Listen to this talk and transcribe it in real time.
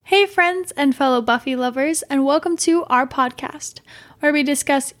friends and fellow Buffy lovers, and welcome to our podcast, where we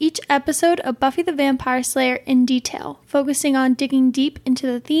discuss each episode of Buffy the Vampire Slayer in detail, focusing on digging deep into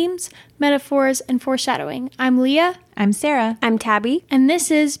the themes, metaphors, and foreshadowing. I'm Leah. I'm Sarah. I'm Tabby. And this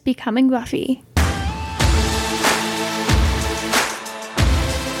is Becoming Buffy.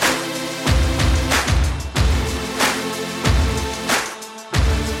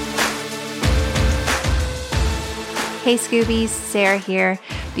 Hey Scoobies, Sarah here.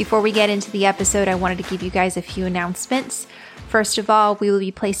 Before we get into the episode, I wanted to give you guys a few announcements. First of all, we will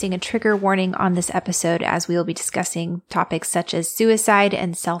be placing a trigger warning on this episode as we will be discussing topics such as suicide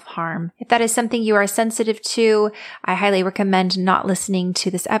and self-harm. If that is something you are sensitive to, I highly recommend not listening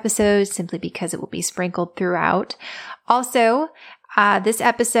to this episode simply because it will be sprinkled throughout. Also, this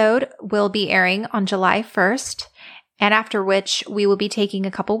episode will be airing on July 1st, and after which we will be taking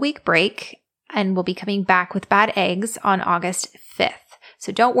a couple-week break and we'll be coming back with Bad Eggs on August 5th.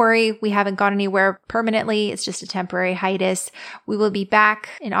 So don't worry, we haven't gone anywhere permanently. It's just a temporary hiatus. We will be back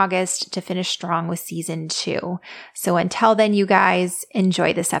in August to finish strong with season 2. So until then, you guys,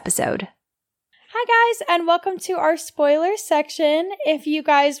 enjoy this episode. Hi guys, and welcome to our spoiler section. If you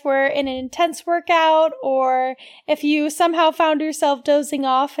guys were in an intense workout, or if you somehow found yourself dozing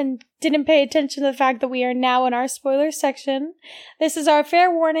off and didn't pay attention to the fact that we are now in our spoiler section, this is our fair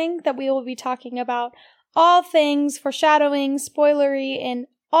warning that we will be talking about all things foreshadowing, spoilery in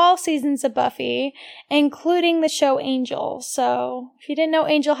all seasons of Buffy, including the show Angel. So if you didn't know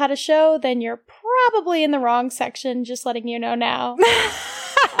Angel had a show, then you're probably in the wrong section, just letting you know now.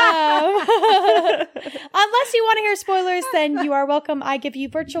 Unless you want to hear spoilers, then you are welcome. I give you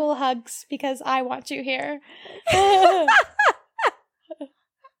virtual hugs because I want you here. Oh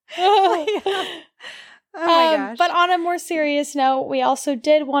my gosh. But on a more serious note, we also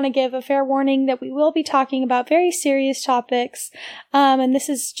did want to give a fair warning that we will be talking about very serious topics. And this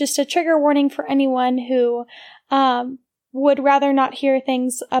is just a trigger warning for anyone who would rather not hear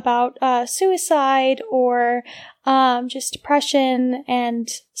things about suicide or just depression and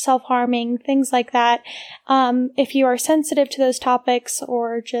self-harming, things like that. If you are sensitive to those topics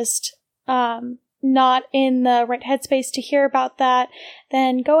or just not in the right headspace to hear about that,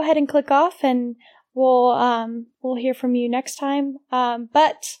 then go ahead and click off and we'll hear from you next time.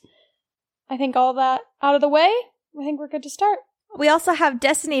 But I think all that out of the way, I think we're good to start. We also have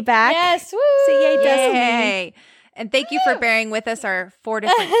Destiny back. Yes, woo! So yay, Destiny. Yay! And thank you for bearing with us our 4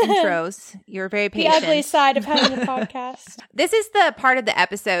 different intros. You're very The patient. ugly side of having a podcast. This is the part of the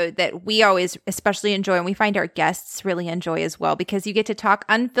episode that we always especially enjoy, and we find our guests really enjoy as well, because you get to talk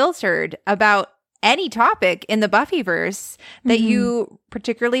unfiltered about any topic in the Buffyverse that you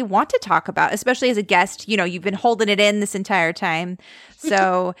particularly want to talk about, especially as a guest. You know, you've been holding it in this entire time.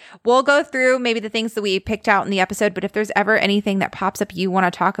 So we'll go through maybe the things that we picked out in the episode, but if there's ever anything that pops up you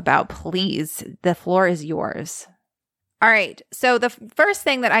want to talk about, please, the floor is yours. All right. So the first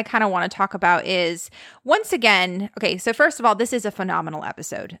thing that I kind of want to talk about is, once again, okay, so first of all, this is a phenomenal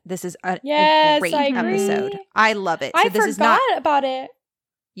episode. This is a great episode. I love it. So I forgot about it.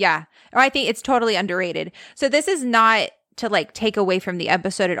 Yeah. I think it's totally underrated. So this is not to like take away from the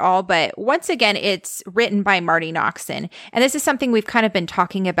episode at all, but once again, it's written by Marti Noxon. And this is something we've kind of been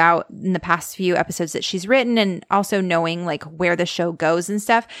talking about in the past few episodes that she's written, and also knowing like where the show goes and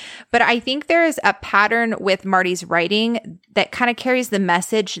stuff. But I think there's a pattern with Marty's writing that kind of carries the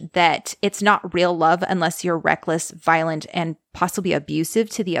message that it's not real love unless you're reckless, violent, and possibly abusive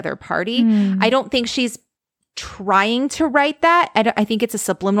to the other party. I don't think she's trying to write that. I think it's a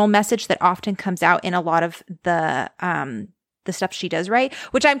subliminal message that often comes out in a lot of the stuff she does write,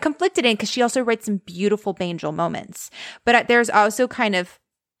 which I'm conflicted in because she also writes some beautiful Bangel moments. But there's also kind of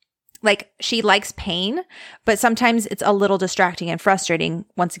like, she likes pain, but sometimes it's a little distracting and frustrating,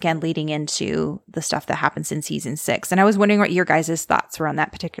 once again, leading into the stuff that happens in season 6. And I was wondering what your guys' thoughts were on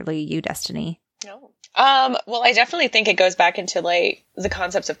that, particularly you, Destiny. Well, I definitely think it goes back into like the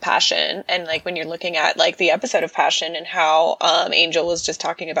concepts of passion, and like when you're looking at like the episode of Passion and how Angel was just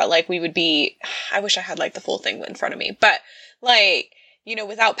talking about like we would be, I wish I had like the full thing in front of me, but like, you know,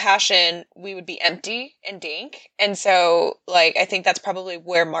 without passion we would be empty and dank. And so like I think that's probably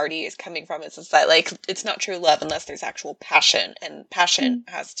where Marty is coming from. It's just that like it's not true love unless there's actual passion, and passion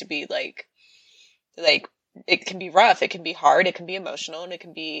has to be like it can be rough, it can be hard, it can be emotional, and it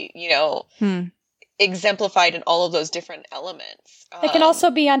can be, you know, exemplified in all of those different elements. It can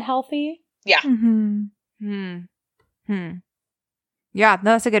also be unhealthy. Yeah. Yeah,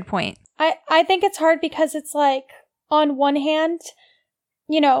 no, that's a good point. I think it's hard because it's like, on one hand,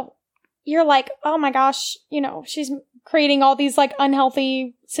 you know, you're like, oh my gosh, you know, she's creating all these like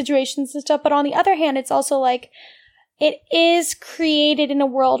unhealthy situations and stuff. But on the other hand, it's also like, it is created in a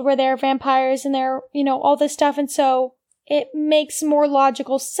world where there are vampires and there are, all this stuff. And so it makes more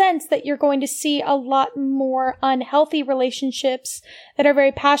logical sense that you're going to see a lot more unhealthy relationships that are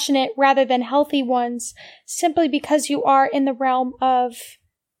very passionate rather than healthy ones, simply because you are in the realm of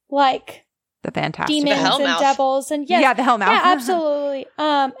like the fantastic demons the and Hellmouth. Devils and yes, yeah, the Hellmouth. yeah, absolutely.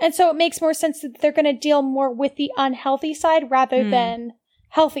 And so it makes more sense that they're going to deal more with the unhealthy side rather than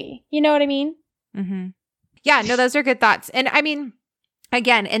healthy. You know what I mean? Mm-hmm. Yeah, no, those are good thoughts. And I mean,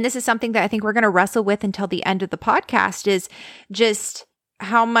 again, and this is something that I think we're going to wrestle with until the end of the podcast, is just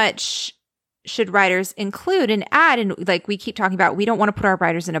how much should writers include and add. And like we keep talking about, we don't want to put our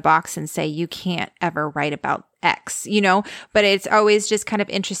writers in a box and say, you can't ever write about X, but it's always just kind of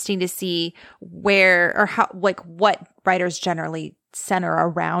interesting to see where or how, like what writers generally center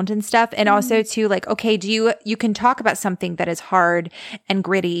around and stuff. And also too, like, okay, you can talk about something that is hard and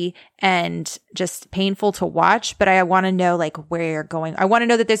gritty and just painful to watch, but I want to know like where you're going. I want to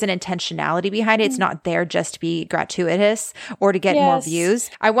know that there's an intentionality behind it. It's not there just to be gratuitous or to get more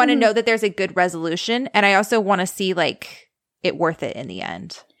views. I want to know that there's a good resolution. And I also want to see like it worth it in the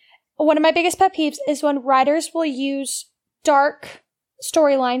end. One of my biggest pet peeves is when writers will use dark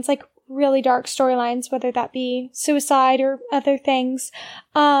storylines, like really dark storylines, whether that be suicide or other things.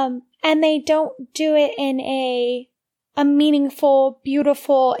 And they don't do it in a meaningful,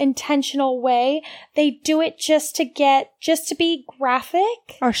 beautiful, intentional way. They do it just to be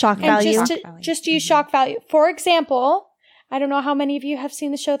graphic. Or shock and value. just to use shock value. For example, I don't know how many of you have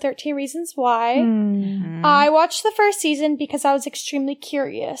seen the show 13 Reasons Why. I watched the first season because I was extremely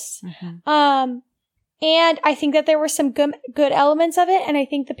curious. And I think that there were some good elements of it. And I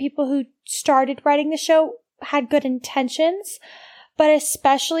think the people who started writing the show had good intentions. But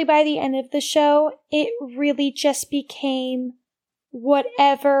especially by the end of the show, it really just became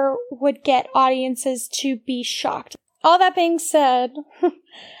whatever would get audiences to be shocked. All that being said,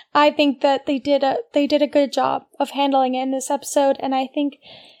 I think that they did a good job of handling it in this episode. And I think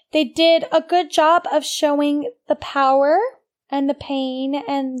they did a good job of showing the power and the pain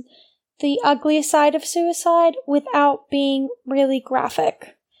and the ugly side of suicide without being really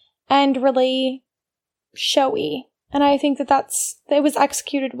graphic and really showy. And I think that it was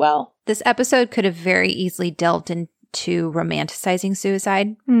executed well. This episode could have very easily delved into romanticizing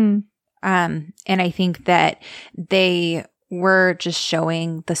suicide. And I think that they were just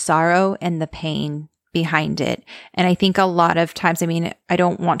showing the sorrow and the pain behind it. And I think a lot of times, I mean, I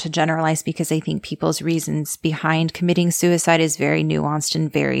don't want to generalize because I think people's reasons behind committing suicide is very nuanced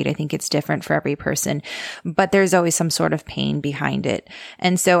and varied. I think it's different for every person, but there's always some sort of pain behind it.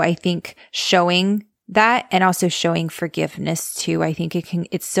 And so I think showing that and also showing forgiveness too. I think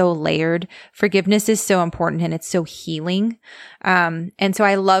it's so layered. Forgiveness is so important and it's so healing. And so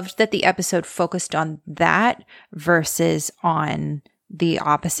I loved that the episode focused on that versus on the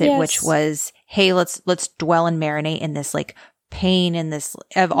opposite, which was, hey, let's dwell and marinate in this like pain and this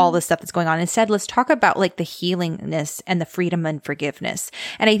of all the stuff that's going on. Instead, let's talk about like the healingness and the freedom and forgiveness.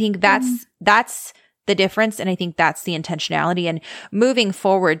 And I think that's the difference. And I think that's the intentionality. And moving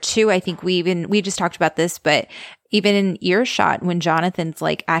forward too, I think we just talked about this, but even in Earshot, when Jonathan's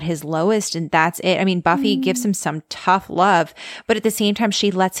like at his lowest and that's it. I mean, Buffy gives him some tough love, but at the same time,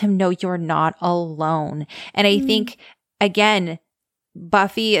 she lets him know you're not alone. And I think, again,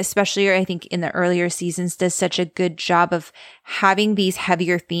 Buffy, especially I think in the earlier seasons, does such a good job of having these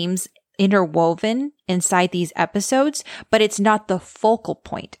heavier themes interwoven inside these episodes, but it's not the focal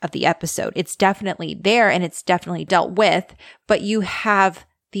point of the episode. It's definitely there and it's definitely dealt with, but you have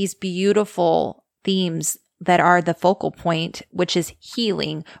these beautiful themes that are the focal point, which is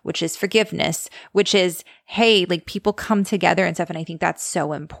healing, which is forgiveness, which is, hey, like people come together and stuff. And I think that's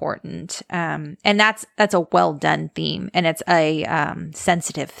so important. And that's a well done theme and it's a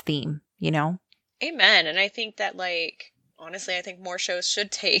sensitive theme, Amen. And I think that like, honestly, I think more shows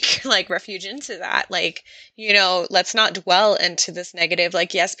should take like refuge into that. Like, let's not dwell into this negative.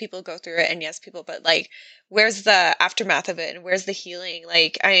 Like, yes, people go through it and yes, but like, where's the aftermath of it and where's the healing?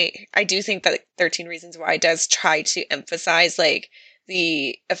 Like, I do think that 13 Reasons Why does try to emphasize like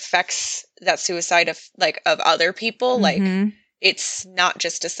the effects that suicide of other people. Like, it's not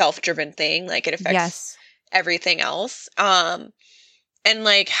just a self-driven thing. Like, it affects everything else. And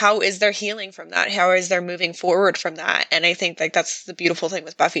like, how is there healing from that? How is there moving forward from that? And I think like that's the beautiful thing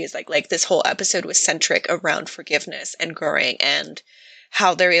with Buffy is like this whole episode was centric around forgiveness and growing and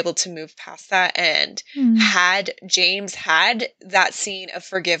how they're able to move past that. And had James had that scene of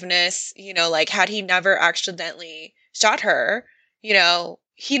forgiveness, like had he never accidentally shot her,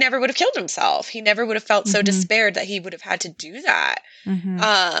 he never would have killed himself. He never would have felt so despaired that he would have had to do that.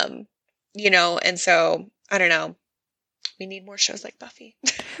 And so I don't know. We need more shows like Buffy.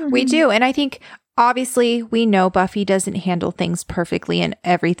 We do. And I think obviously we know Buffy doesn't handle things perfectly and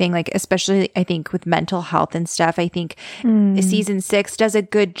everything, like especially I think with mental health and stuff. I think season 6 does a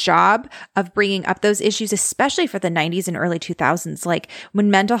good job of bringing up those issues, especially for the 90s and early 2000s. Like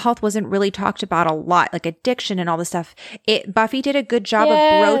when mental health wasn't really talked about a lot, like addiction and all this stuff. Buffy did a good job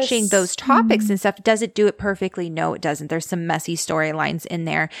of broaching those topics and stuff. Does it do it perfectly? No, it doesn't. There's some messy storylines in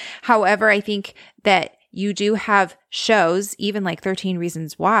there. However, I think that you do have shows, even like 13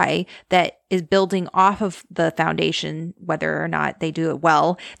 Reasons Why, that is building off of the foundation, whether or not they do it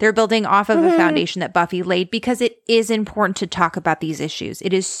well. They're building off of a foundation that Buffy laid because it is important to talk about these issues.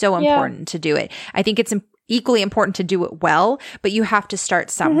 It is so important to do it. I think it's equally important to do it well, but you have to start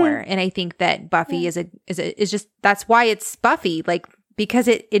somewhere. And I think that Buffy is just, that's why it's Buffy, like, because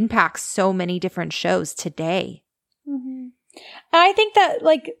it impacts so many different shows today. And I think that,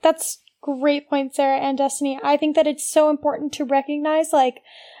 like, that's great point, Sarah and Destiny. I think that it's so important to recognize, like,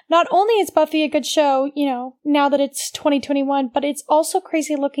 not only is Buffy a good show, you know, now that it's 2021, but it's also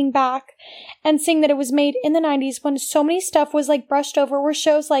crazy looking back and seeing that it was made in the 90s when so many stuff was, like, brushed over, where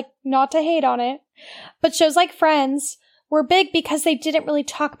shows like, not to hate on it, but shows like Friends were big because they didn't really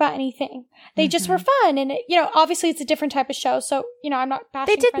talk about anything. They just were fun. And, you know, obviously it's a different type of show, so, you know, I'm not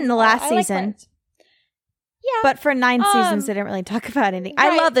bashing They did Friends in the at all. last I like season. Friends. Yeah. But for 9 seasons, they didn't really talk about anything. I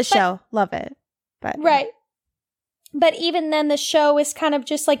Right, love the but- show. Love it. But Right. But even then, the show is kind of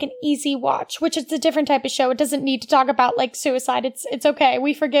just like an easy watch, which is a different type of show. It doesn't need to talk about like suicide. It's okay.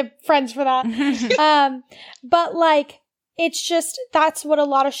 We forgive Friends for that. But like, it's just, that's what a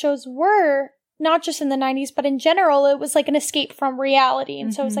lot of shows were, not just in the 90s, but in general. It was like an escape from reality.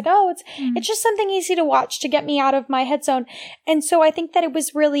 And so it's like, oh, it's just something easy to watch to get me out of my head zone. And so I think that it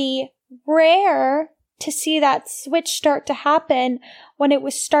was really rare to see that switch start to happen when it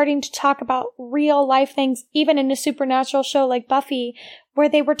was starting to talk about real life things, even in a supernatural show like Buffy, where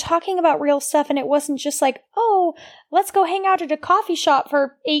they were talking about real stuff, and it wasn't just like, oh, let's go hang out at a coffee shop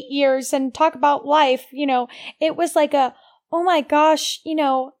for 8 years and talk about life. You know, it was like oh my gosh, you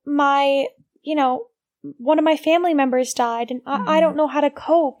know, one of my family members died, and I don't know how to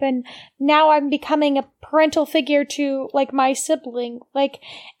cope, and now I'm becoming a parental figure to, like, my sibling, like,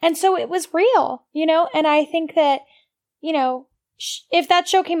 and so it was real, you know, and I think that, you know, if that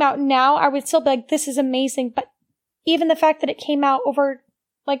show came out now, I would still be like, this is amazing, but even the fact that it came out over,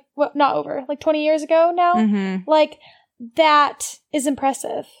 like, well, not over, like 20 years ago now, like, that is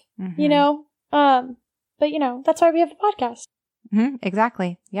impressive, you know, but, you know, that's why we have a podcast.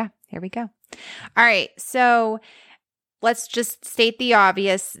 Exactly. Yeah. Here we go. All right. So let's just state the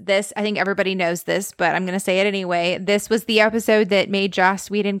obvious. This, I think everybody knows this, but I'm going to say it anyway. This was the episode that made Joss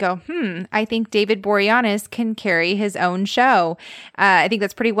Whedon go, I think David Boreanaz can carry his own show. I think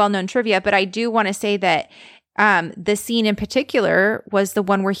that's pretty well-known trivia, but I do want to say that the scene in particular was the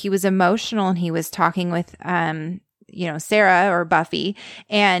one where he was emotional and he was talking with, Sarah or Buffy.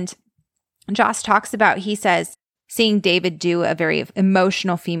 And Joss talks about, he says, seeing David do a very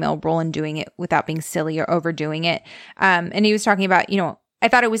emotional female role and doing it without being silly or overdoing it. And he was talking about, I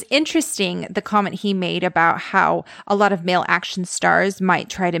thought it was interesting, the comment he made about how a lot of male action stars might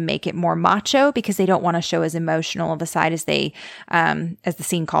try to make it more macho because they don't want to show as emotional of a side as they, as the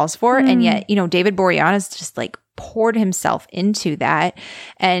scene calls for. And yet, David Boreanaz just like poured himself into that.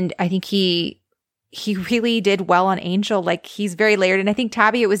 And I think he really did well on Angel. Like, he's very layered. And I think,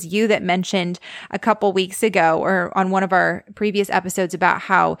 Tabby, it was you that mentioned a couple weeks ago or on one of our previous episodes about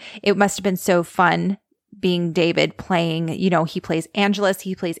how it must have been so fun being David playing, he plays Angelus,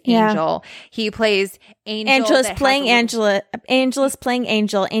 he plays Angel, he plays Angel. Angelus playing Angela, Angelus playing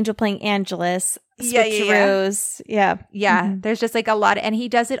Angel, Angel playing Angelus. Switcheroos. Yeah. There's just like a lot, and he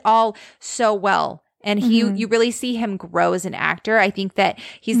does it all so well. And you really see him grow as an actor. I think that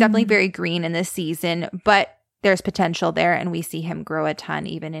he's definitely very green in this season, but there's potential there, and we see him grow a ton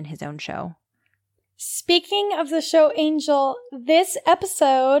even in his own show. Speaking of the show Angel, this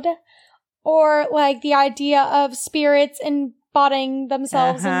episode, or like the idea of spirits embodying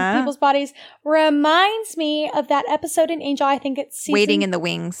themselves in people's bodies, reminds me of that episode in Angel. I think it's season Waiting in the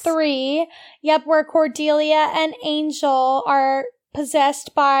Wings 3. Yep, where Cordelia and Angel are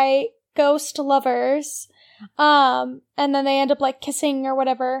possessed by ghost lovers, and then they end up like kissing or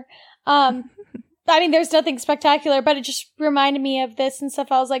whatever. I mean, there's nothing spectacular, but it just reminded me of this and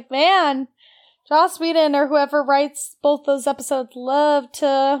stuff. I was like, man, Joss Whedon or whoever writes both those episodes love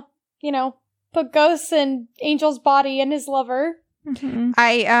to, put ghosts in Angel's body and his lover.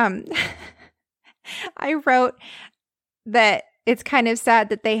 I wrote that it's kind of sad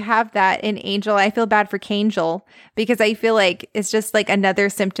that they have that in Angel. I feel bad for Kangel because I feel like it's just like another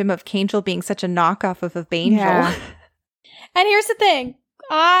symptom of Kangel being such a knockoff of a Bangel. And here's the thing.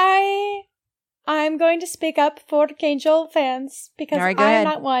 I'm going to speak up for Angel fans because All right, I am ahead.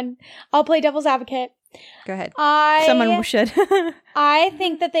 not one. I'll play devil's advocate. Go ahead. Someone should. I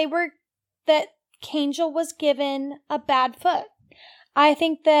think that Angel was given a bad foot. I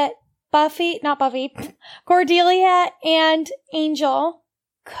think that Cordelia and Angel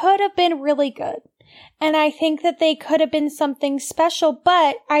could have been really good. And I think that they could have been something special,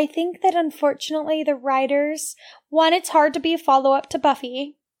 but I think that unfortunately the writers, one, it's hard to be a follow-up to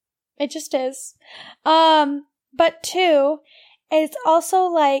Buffy. It just is. But two, it's also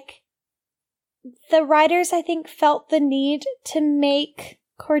like the writers, I think, felt the need to make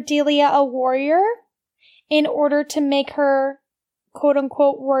Cordelia a warrior in order to make her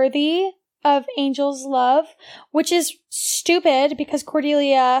quote-unquote worthy of Angel's love, which is stupid because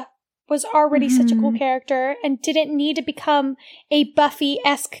Cordelia was already such a cool character and didn't need to become a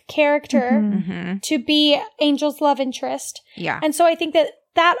Buffy-esque character to be Angel's love interest. Yeah. And so I think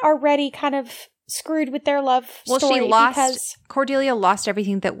that already kind of screwed with their love story. Cordelia lost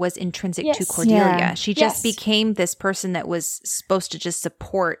everything that was intrinsic to Cordelia. Yeah. She just became this person that was supposed to just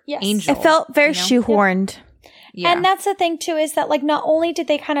support Angel. It felt very shoehorned. Yeah. And that's the thing too, is that like not only did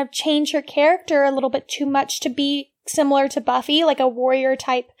they kind of change her character a little bit too much to be similar to Buffy, like a warrior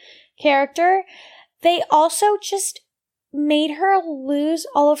type character, they also just made her lose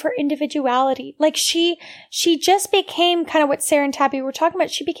all of her individuality. Like she just became kind of what Sarah and Tabby were talking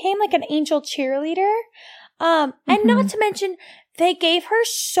about. She became like an Angel cheerleader. And not to mention, they gave her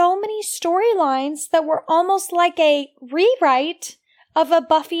so many storylines that were almost like a rewrite of a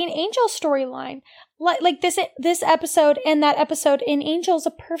Buffy and Angel storyline. Like this episode and that episode in Angel is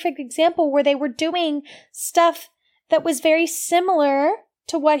a perfect example where they were doing stuff that was very similar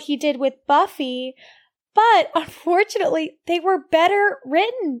to what he did with Buffy, but unfortunately they were better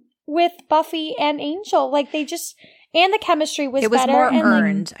written with Buffy and Angel. Like they just, and the chemistry was better. It was more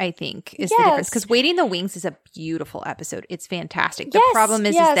earned, I think, is the difference. Because Waiting the Wings is a beautiful episode. It's fantastic. The problem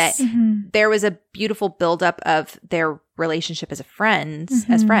is that there was a beautiful buildup of their relationship as friends.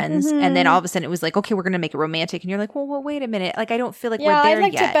 And then all of a sudden it was like, okay, we're going to make it romantic. And you're like, well, wait a minute. Like, I don't feel like we're there yet. I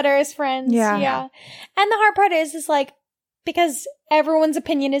liked it better as friends. Yeah. And the hard part is like, because everyone's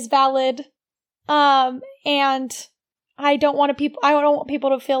opinion is valid. And I don't want people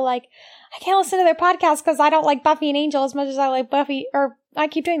to feel like I can't listen to their podcast because I don't like Buffy and Angel as much as I like Buffy, or I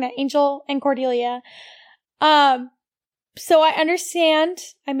keep doing that, Angel and Cordelia. So I understand.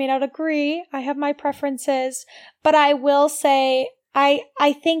 I may not agree. I have my preferences, but I will say I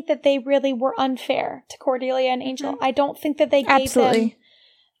think that they really were unfair to Cordelia and Angel. I don't think that they gave them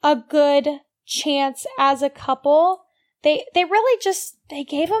a good chance as a couple. They really just, they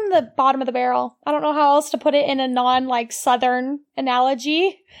gave them the bottom of the barrel. I don't know how else to put it in a Southern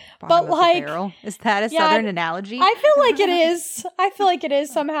analogy. Bottom of the barrel? Is that a Southern analogy? I feel like it is. I feel like it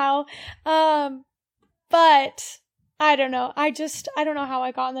is somehow. But I don't know. I don't know how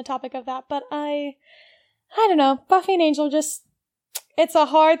I got on the topic of that, but I don't know. Buffy and Angel it's a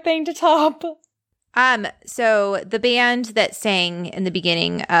hard thing to top. So the band that sang in the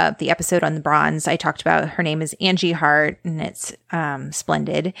beginning of the episode on the Bronze, I talked about, her name is Angie Hart, and it's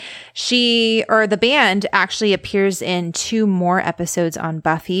splendid. The band actually appears in 2 more episodes on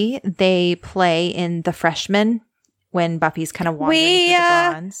Buffy. They play in The Freshmen when Buffy's kind of wandering through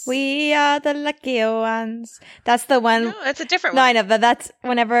the Bronze. We are the lucky ones. That's the one. No, that's a different one. No, I know, but that's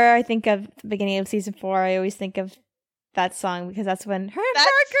whenever I think of the beginning of season 4, I always think of that song because that's when her and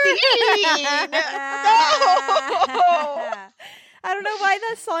Parker. No! I don't know why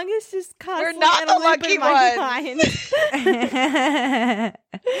that song is just constantly. We're not the lucky ones.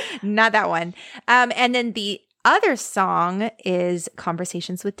 Not that one. And then the other song is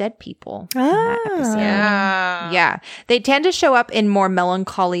Conversations with Dead People. In that episode. Yeah. They tend to show up in more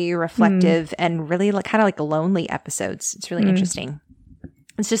melancholy, reflective, and really kind of like lonely episodes. It's really interesting.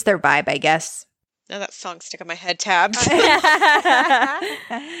 It's just their vibe, I guess. Now that song stuck in my head, Tabs. Sorry.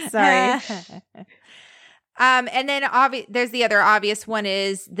 And then there's the other obvious one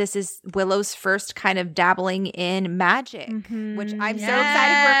this is Willow's first kind of dabbling in magic, which I'm so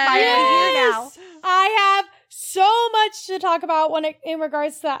excited we're finally here now. I have so much to talk about in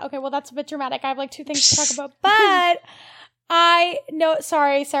regards to that. Okay, well, that's a bit dramatic. I have like 2 things to talk about, but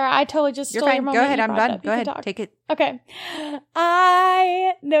sorry, Sarah. I totally just stole your moment. Go ahead. I'm done. Go ahead. Take it. Okay.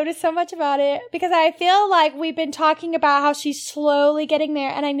 I noticed so much about it because I feel like we've been talking about how she's slowly getting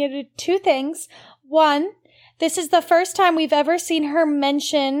there, and I noted 2 things. One, this is the first time we've ever seen her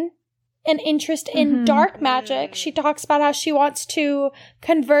mention an interest in dark magic. She talks about how she wants to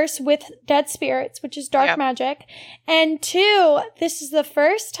converse with dead spirits, which is dark magic. And 2, this is the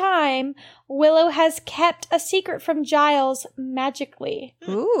first time Willow has kept a secret from Giles magically.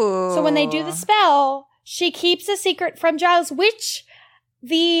 Ooh. So when they do the spell, she keeps a secret from Giles, which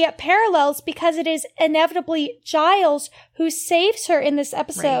the parallels, because it is inevitably Giles who saves her in this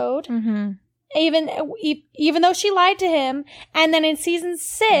episode. Right. Mm-hmm. Even though she lied to him, and then in season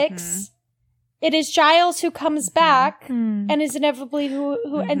 6, it is Giles who comes back and is inevitably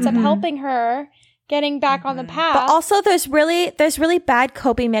who ends up helping her getting back on the path. But also, there's really bad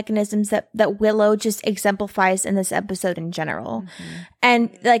coping mechanisms that Willow just exemplifies in this episode in general,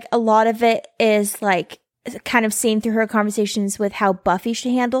 and like a lot of it is like kind of seen through her conversations with how Buffy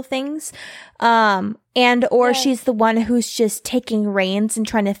should handle things, she's the one who's just taking reins and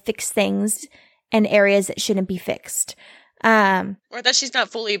trying to fix things in areas that shouldn't be fixed. Or that she's not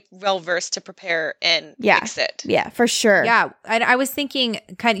fully well versed to prepare and fix it. Yeah, for sure. Yeah, and I was thinking,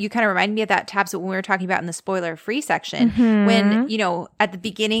 you kind of reminded me of that, Tabs, when we were talking about in the spoiler-free section, when, you know, at the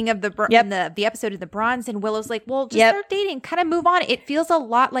beginning of the episode of the Bronze, and Willow's like, well, just start dating, kind of move on. It feels a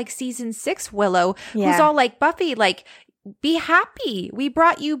lot like season 6 Willow, who's all like, Buffy, like, be happy. We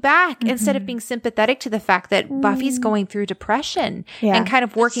brought you back, instead of being sympathetic to the fact that Buffy's going through depression and kind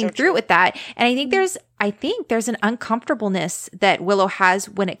of working through it with that. And I think there's an uncomfortableness that Willow has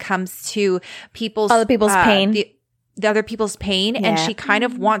when it comes to other people's pain. The other people's pain, and she kind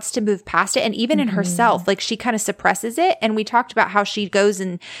of wants to move past it. And even in herself, like, she kind of suppresses it. And we talked about how she goes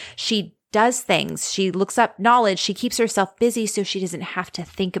and she does things. She looks up knowledge. She keeps herself busy so she doesn't have to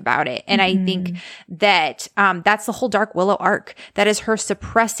think about it. And I think that that's the whole Dark Willow arc. That is her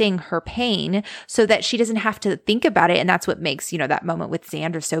suppressing her pain so that she doesn't have to think about it. And that's what makes, you know, that moment with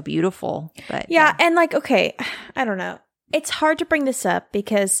Xander so beautiful. But and like, okay, I don't know. It's hard to bring this up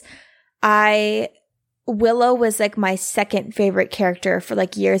because Willow was like my second favorite character for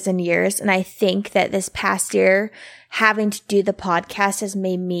like years and years. And I think that this past year, having to do the podcast has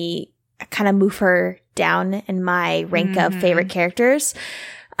made me kind of move her down in my rank of favorite characters.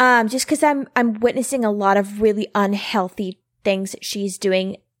 Just because I'm witnessing a lot of really unhealthy things that she's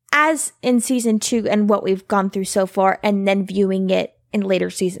doing as in season 2 and what we've gone through so far, and then viewing it in later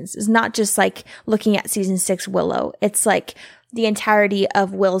seasons. It's not just like looking at season 6 Willow. It's like the entirety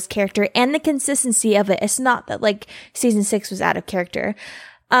of Will's character and the consistency of it. It's not that like season 6 was out of character.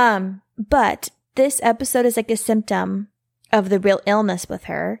 But this episode is like a symptom of the real illness with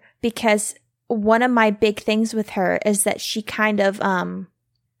her, because one of my big things with her is that she kind of,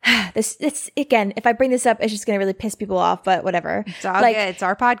 this again, if I bring this up, it's just going to really piss people off, but whatever. It's all good. It's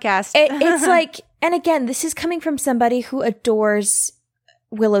our podcast. It's like, and again, this is coming from somebody who adores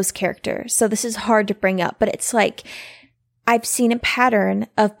Willow's character. So this is hard to bring up, but it's like, I've seen a pattern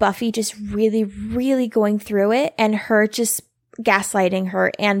of Buffy just really, really going through it, and her just gaslighting her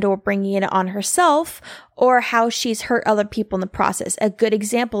and or bringing it on herself, or how she's hurt other people in the process. A good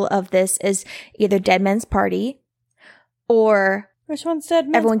example of this is either Dead Man's Party, or which one's Dead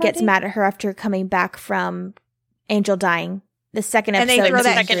Man's everyone Party? Gets mad at her after coming back from Angel dying. The second episode. And they throw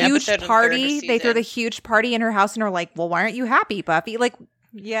that second huge episode party. in They throw the huge party in her house and are like, well, why aren't you happy, Buffy? Like,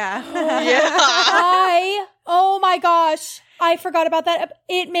 yeah. Oh my gosh. I forgot about that.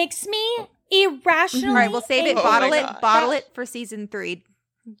 It makes me irrationally. All right, we'll save it. Bottle it for season 3.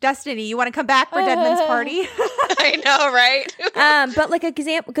 Destiny, you want to come back for Dead Man's Party? I know, right? But like a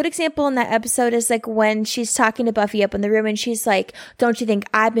good example in that episode is like when she's talking to Buffy up in the room, and she's like, don't you think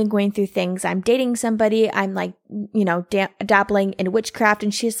I've been going through things? I'm dating somebody. I'm like, you know, dabbling in witchcraft.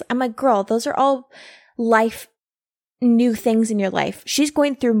 And I'm like, girl, those are all new things in your life. She's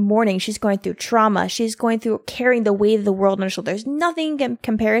going through mourning. She's going through trauma. She's going through carrying the weight of the world on her shoulders. There's nothing in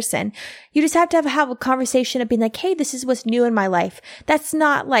comparison. You just have to have a conversation of being like, hey, this is what's new in my life. That's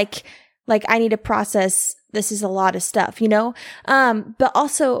not like I need to process. This is a lot of stuff, you know? But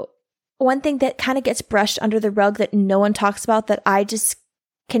also one thing that kind of gets brushed under the rug that no one talks about, that I just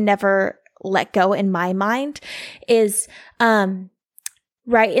can never let go in my mind, is,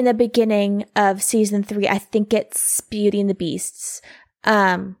 right in the beginning of season 3, I think it's Beauty and the Beasts,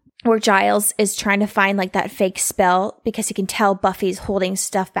 where Giles is trying to find like that fake spell because he can tell Buffy's holding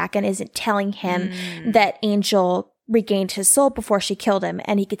stuff back and isn't telling him that Angel regained his soul before she killed him,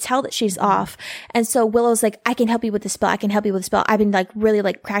 and he could tell that she's off. And so Willow's like, I can help you with the spell. I can help you with the spell. I've been like really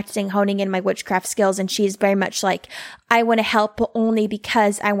like practicing, honing in my witchcraft skills. And she's very much like, I want to help, but only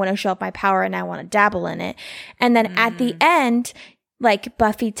because I want to show up my power and I want to dabble in it. And then at the end, like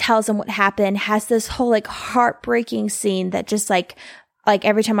Buffy tells him what happened, has this whole like heartbreaking scene that just like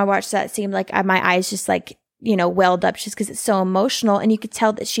every time I watch that scene, like my eyes just like welled up just because it's so emotional. And you could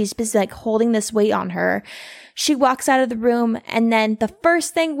tell that she's busy like holding this weight on her. She walks out of the room, and then the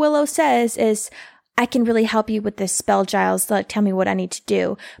first thing Willow says is, I can really help you with this spell, Giles. Like, tell me what I need to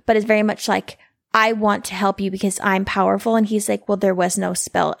do. But it's very much like, I want to help you because I'm powerful. And he's like, well, there was no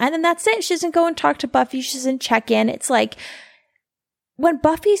spell. And then that's it. She doesn't go and talk to Buffy. She doesn't check in. It's like, when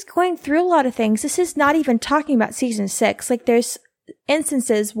Buffy's going through a lot of things, this is not even talking about season 6. Like, there's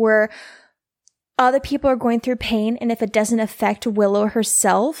instances where other people are going through pain, and if it doesn't affect Willow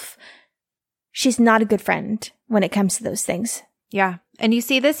herself, she's not a good friend when it comes to those things. Yeah. And you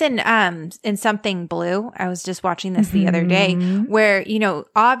see this in Something Blue. I was just watching this the other day where,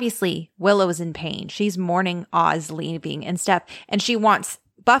 obviously Willow is in pain. She's mourning Oz leaving and stuff. And she wants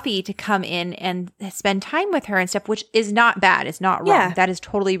Buffy to come in and spend time with her and stuff, which is not bad. It's not wrong. Yeah. That is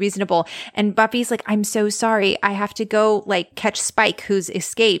totally reasonable. And Buffy's like, I'm so sorry. I have to go like catch Spike who's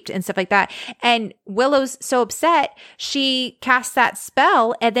escaped and stuff like that. And Willow's so upset. She casts that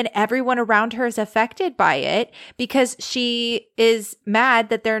spell, and then everyone around her is affected by it because she is mad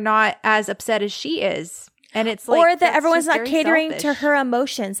that they're not as upset as she is. And it's like, or that everyone's not catering selfish to her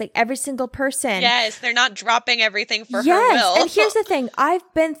emotions, like every single person. Yes, they're not dropping everything for her Yes, will. and here's the thing. I've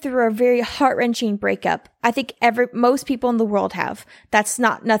been through a very heart-wrenching breakup. I think most people in the world have. That's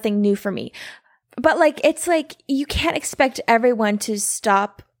nothing new for me. But like, it's like, you can't expect everyone to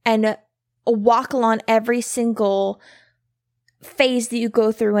stop and walk along every single phase that you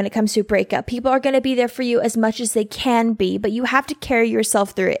go through when it comes to a breakup. People are going to be there for you as much as they can be, but you have to carry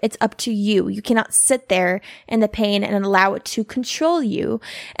yourself through it. It's up to you. You cannot sit there in the pain and allow it to control you.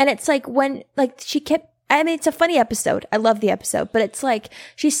 And it's like when, like, it's a funny episode. I love the episode, but it's like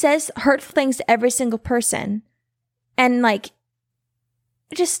she says hurtful things to every single person, and like,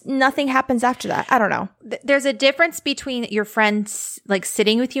 just nothing happens after that. I don't know. There's a difference between your friends like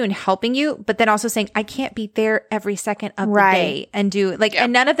sitting with you and helping you, but then also saying, I can't be there every second of the day and do like,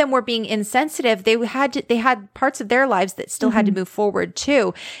 and none of them were being insensitive. They had parts of their lives that still had to move forward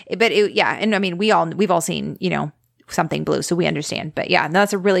too. But and I mean, we've all seen, Something Blue, so we understand. But yeah,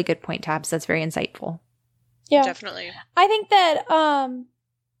 that's a really good point, Tabs. That's very insightful. Yeah, Definitely. I think that,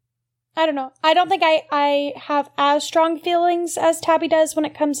 I don't know. I don't think I have as strong feelings as Tabby does when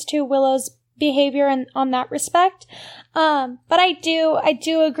it comes to Willow's behavior and on that respect. But I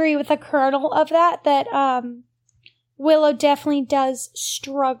do agree with the kernel of that Willow definitely does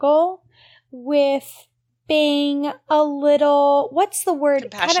struggle with being a little, what's the word?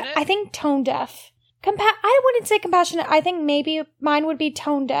 Compassionate? I think tone deaf. I wouldn't say compassionate. I think maybe mine would be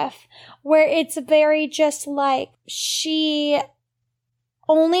tone deaf, where it's very just like she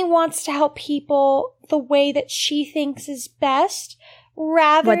only wants to help people the way that she thinks is best,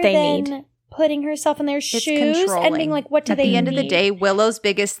 rather what they than need. Putting herself in their It's shoes and controlling. being like, what do At they need? the end of the day, Willow's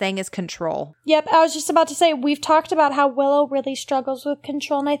biggest thing is control. Yep, I was just about to say, we've talked about how Willow really struggles with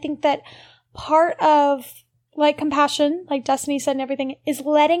control, and I think that part of, like, compassion, like Destiny said and everything, is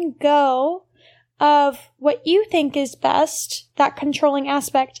letting go of what you think is best, that controlling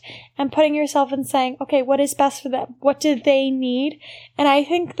aspect, and putting yourself and saying, okay, what is best for them? What do they need? And I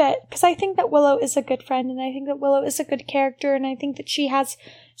think that, because I think that Willow is a good friend, and I think that Willow is a good character, and I think that she has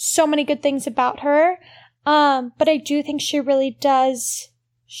so many good things about her. But I do think she really does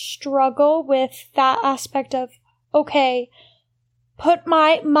struggle with that aspect of, okay, put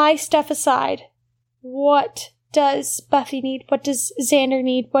my stuff aside. What does Buffy need? What does Xander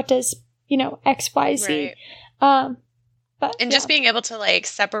need? What does XYZ. Right. But And just being able to like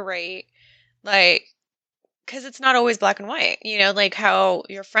separate, like, because it's not always black and white, like how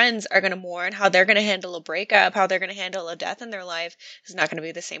your friends are going to mourn, how they're going to handle a breakup, how they're going to handle a death in their life is not going to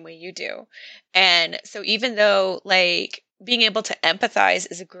be the same way you do. And so even though like being able to empathize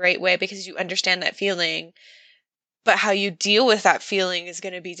is a great way because you understand that feeling, but how you deal with that feeling is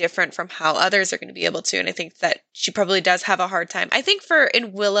going to be different from how others are going to be able to. And I think that she probably does have a hard time. I think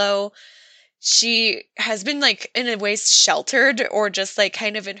in Willow, she has been like in a way sheltered or just like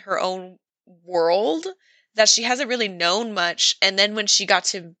kind of in her own world that she hasn't really known much. And then when she got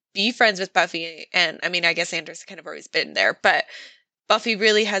to be friends with Buffy, and I mean, I guess Xander's kind of always been there, but Buffy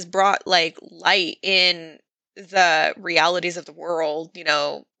really has brought like light in the realities of the world,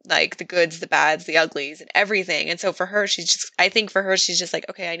 like the goods, the bads, the uglies, and everything. And so for her, I think for her, she's just like,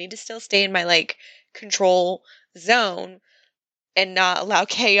 okay, I need to still stay in my like control zone and not allow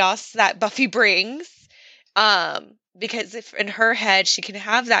chaos that Buffy brings. Because if in her head she can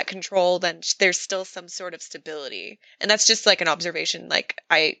have that control, then there's still some sort of stability. And that's just like an observation. Like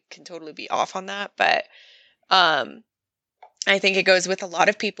I can totally be off on that, but I think it goes with a lot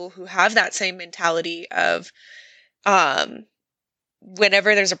of people who have that same mentality of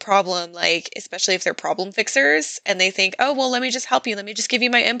whenever there's a problem, like, especially if they're problem fixers and they think, oh, well, let me just help you. Let me just give you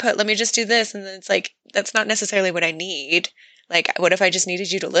my input. Let me just do this. And then it's like, that's not necessarily what I need. Like, what if I just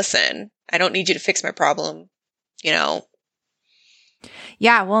needed you to listen? I don't need you to fix my problem, you know?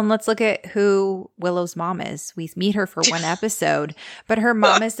 Yeah, well, and let's look at who Willow's mom is. We meet her for one episode, but her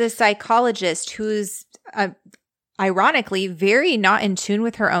mom is this psychologist who's ironically very not in tune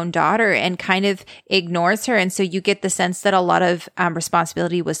with her own daughter and kind of ignores her. And so you get the sense that a lot of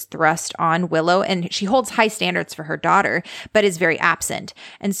responsibility was thrust on Willow, and she holds high standards for her daughter, but is very absent.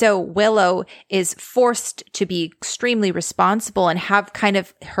 And so Willow is forced to be extremely responsible and have kind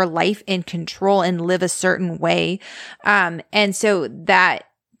of her life in control and live a certain way. And so that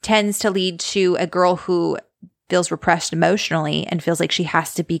tends to lead to a girl who feels repressed emotionally and feels like she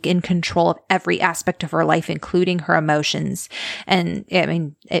has to be in control of every aspect of her life, including her emotions. And I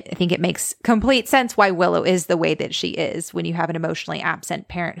mean, I think it makes complete sense why Willow is the way that she is when you have an emotionally absent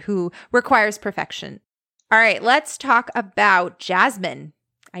parent who requires perfection. All right, let's talk about Jasmine.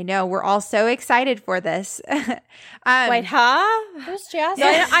 I know we're all so excited for this. Wait, huh? Who's Jasmine?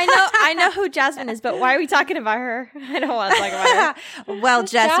 Yeah, I know who Jasmine is, but why are we talking about her? I don't want to talk about her. Well,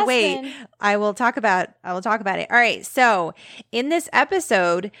 Who's just Jasmine? wait. I will talk about it. All right. So in this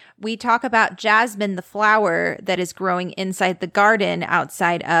episode, we talk about Jasmine, the flower that is growing inside the garden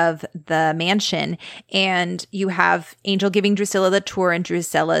outside of the mansion. And you have Angel giving Drusilla the tour, and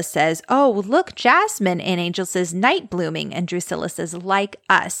Drusilla says, oh, look, Jasmine. And Angel says, night blooming. And Drusilla says, like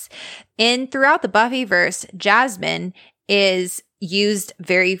us. Throughout the Buffyverse, Jasmine is used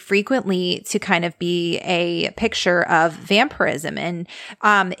very frequently to kind of be a picture of vampirism. And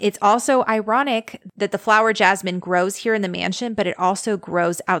it's also ironic that the flower Jasmine grows here in the mansion, but it also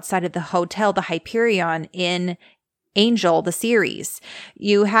grows outside of the hotel, the Hyperion, in Angel, the series.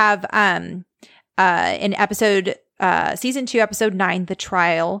 You have in episode Season 2, Episode 9, The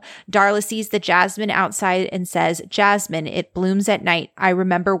Trial, Darla sees the jasmine outside and says, Jasmine, it blooms at night. I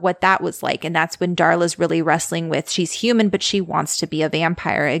remember what that was like. And that's when Darla's really wrestling with, she's human, but she wants to be a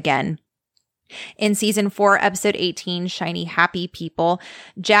vampire again. In Season 4, Episode 18, Shiny Happy People,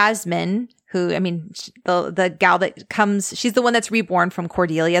 Jasmine, who, I mean, the gal that comes, she's the one that's reborn from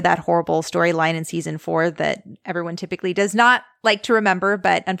Cordelia, that horrible storyline in Season 4 that everyone typically does not like to remember,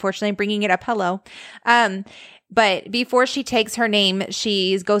 but unfortunately I'm bringing it up. Hello. But before she takes her name,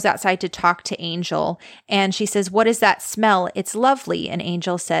 she goes outside to talk to Angel, and she says, what is that smell? It's lovely. And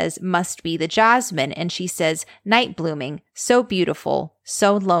Angel says, must be the jasmine. And she says, night blooming, so beautiful,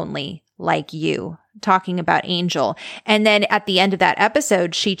 so lonely, like you. Talking about Angel. And then at the end of that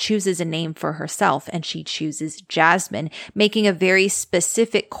episode, she chooses a name for herself, and she chooses Jasmine, making a very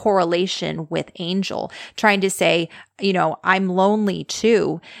specific correlation with Angel, trying to say, you know, I'm lonely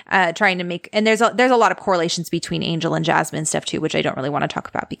too, trying to make, and there's a lot of correlations between Angel and Jasmine stuff too, which I don't really want to talk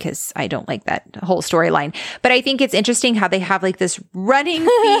about because I don't like that whole storyline. But I think it's interesting how they have like this running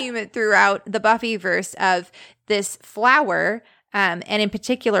theme throughout the Buffyverse of this flower, and in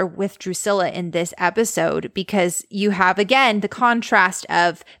particular with Drusilla in this episode, because you have, again, the contrast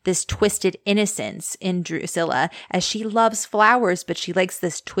of this twisted innocence in Drusilla, as she loves flowers, but she likes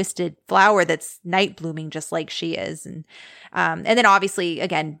this twisted flower that's night blooming just like she is. And then obviously,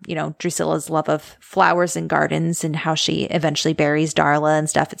 again, you know, Drusilla's love of flowers and gardens and how she eventually buries Darla and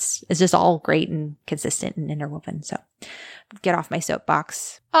stuff. It's just all great and consistent and interwoven. So get off my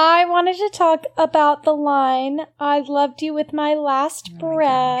soapbox. I wanted to talk about the line, I loved you with my last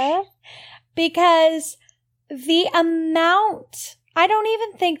breath, because the amount, I don't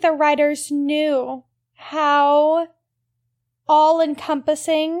even think the writers knew how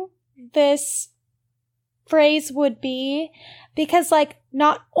all-encompassing this phrase would be, because, like,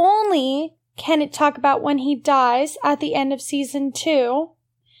 not only can it talk about when he dies at the end of season 2,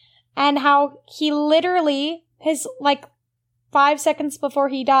 and how he literally, his, like, 5 seconds before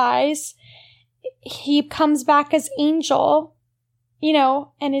he dies, he comes back as Angel, you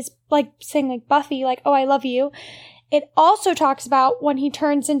know, and is like saying like Buffy, like, oh, I love you. It also talks about when he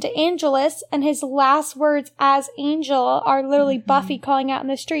turns into Angelus and his last words as Angel are literally Buffy calling out in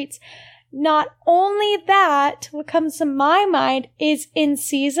the streets. Not only that, what comes to my mind is in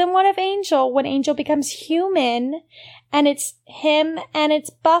season 1 of Angel, when Angel becomes human and it's him and it's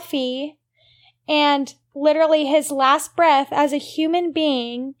Buffy, and literally his last breath as a human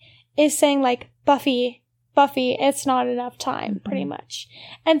being is saying like, Buffy, it's not enough time, pretty much.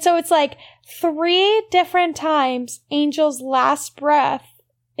 And so it's like 3 different times Angel's last breath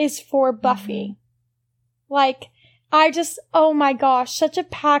is for Buffy. Like, I just, oh my gosh, such a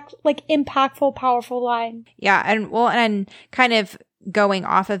impactful, powerful line. Yeah. And kind of going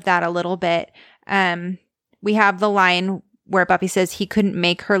off of that a little bit, we have the line where Buffy says he couldn't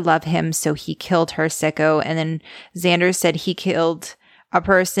make her love him, so he killed her, sicko. And then Xander said he killed a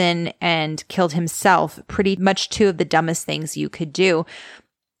person and killed himself. Pretty much two of the dumbest things you could do.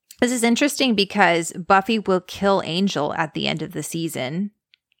 This is interesting because Buffy will kill Angel at the end of the season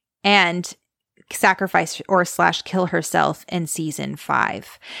and sacrifice or / kill herself in season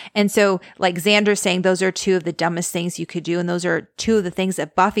 5. And so like Xander's saying, those are two of the dumbest things you could do. And those are two of the things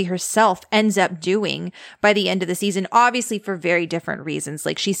that Buffy herself ends up doing by the end of the season, obviously for very different reasons.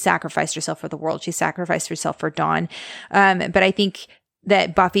 Like she sacrificed herself for the world. She sacrificed herself for Dawn. But I think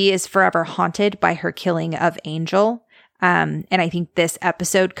that Buffy is forever haunted by her killing of Angel. And I think this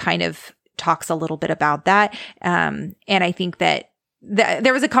episode kind of talks a little bit about that. And I think that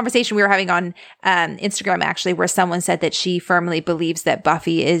there was a conversation we were having on Instagram, actually, where someone said that she firmly believes that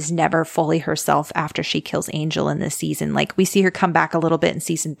Buffy is never fully herself after she kills Angel in this season. Like we see her come back a little bit in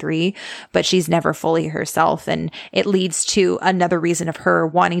season 3, but she's never fully herself. And it leads to another reason of her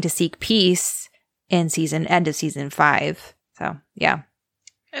wanting to seek peace in end of season 5. So, yeah.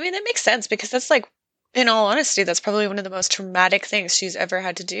 I mean, that makes sense because that's like, in all honesty, that's probably one of the most traumatic things she's ever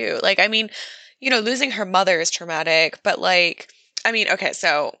had to do. Like, I mean, losing her mother is traumatic, but like, I mean, okay,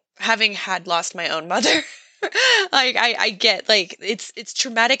 so having had lost my own mother, like I get like it's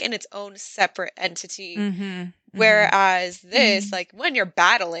traumatic in its own separate entity. Mm-hmm. Whereas this, like when you're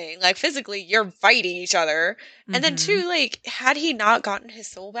battling, like physically you're fighting each other. And then too, like had he not gotten his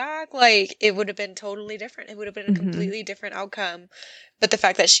soul back, like it would have been totally different. It would have been a completely different outcome. But the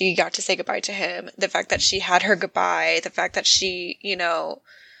fact that she got to say goodbye to him, the fact that she had her goodbye, the fact that she,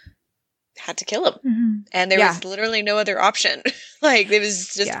 had to kill him. And there was literally no other option. Like it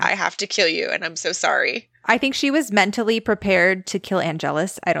was just, I have to kill you and I'm so sorry. I think she was mentally prepared to kill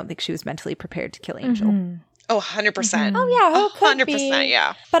Angelus. I don't think she was mentally prepared to kill Angel. Oh, 100%. Oh, yeah. Could 100%, be.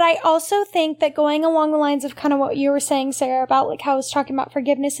 Yeah. But I also think that going along the lines of kind of what you were saying, Sarah, about like how I was talking about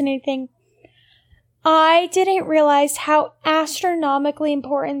forgiveness and anything, I didn't realize how astronomically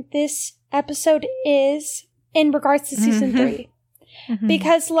important this episode is in regards to season 3.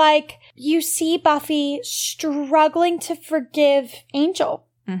 Because like you see Buffy struggling to forgive Angel,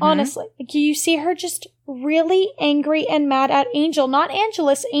 honestly. Like you see her just really angry and mad at Angel, not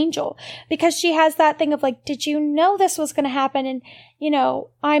Angelus, Angel, because she has that thing of like, did you know this was going to happen? And,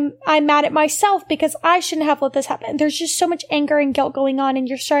 I'm mad at myself because I shouldn't have let this happen. There's just so much anger and guilt going on. And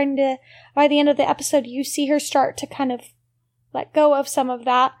you're starting to, by the end of the episode, you see her start to kind of let go of some of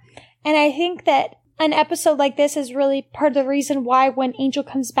that. And I think that an episode like this is really part of the reason why when Angel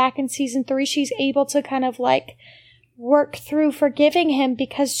comes back in season 3, she's able to kind of like work through forgiving him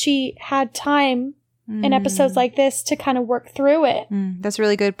because she had time in episodes like this to kind of work through it. That's a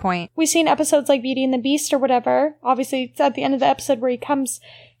really good point. We've seen episodes like Beauty and the Beast or whatever. Obviously, it's at the end of the episode where he comes,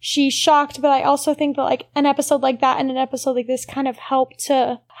 she's shocked, but I also think that like an episode like that and an episode like this kind of help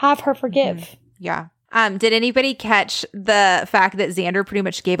to have her forgive. Yeah. Did anybody catch the fact that Xander pretty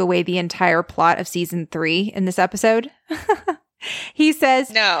much gave away the entire plot of season 3 in this episode? He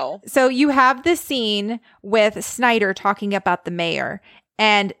says, no. So you have this scene with Snyder talking about the mayor,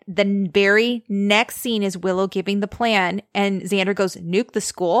 and the very next scene is Willow giving the plan, and Xander goes, nuke the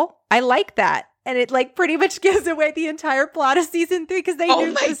school. I like that. And it like pretty much gives away the entire plot of season 3 because they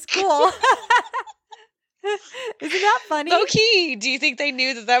nuked the school. Isn't that funny? Low-key, do you think they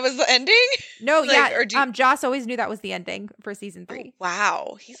knew that was the ending? No, Joss always knew that was the ending for season 3. Oh,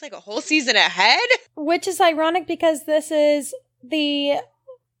 wow. He's like a whole season ahead? Which is ironic because this is the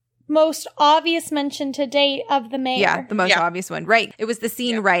most obvious mention to date of the mayor. Yeah, the most obvious one. Right. It was the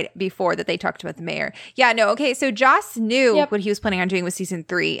scene right before that they talked about the mayor. Yeah, no, okay. So Joss knew what he was planning on doing with season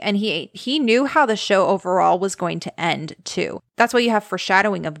 3, and he knew how the show overall was going to end too. That's why you have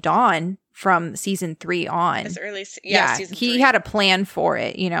foreshadowing of Dawn from season 3 on. As early, season 3. He had a plan for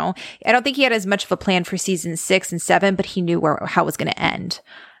it, I don't think he had as much of a plan for season 6 and 7, but he knew how it was going to end.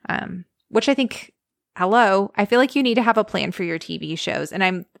 Which I think, I feel like you need to have a plan for your TV shows. And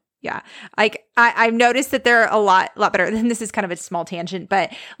I've noticed that they're a lot better. And this is kind of a small tangent,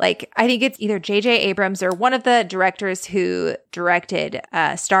 but like I think it's either J.J. Abrams or one of the directors who directed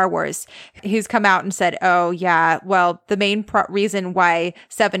Star Wars, who's come out and said, "Oh yeah, well the main reason why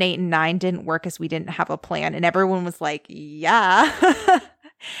 7, 8, and 9 didn't work is we didn't have a plan." And everyone was like, "Yeah."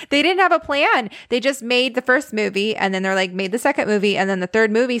 They didn't have a plan. They just made the first movie and then they're like made the second movie and then the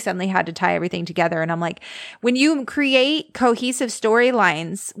third movie suddenly had to tie everything together. And I'm like, when you create cohesive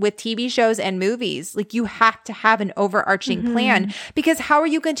storylines with TV shows and movies, like you have to have an overarching plan because how are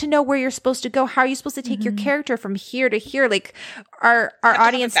you going to know where you're supposed to go? How are you supposed to take your character from here to here? Like our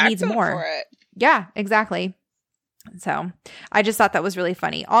audience needs more. For it. Yeah, exactly. So I just thought that was really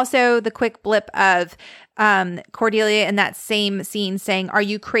funny. Also, the quick blip of Cordelia in that same scene saying, "Are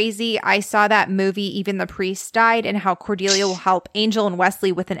you crazy? I saw that movie, Even the Priest Died," and how Cordelia will help Angel and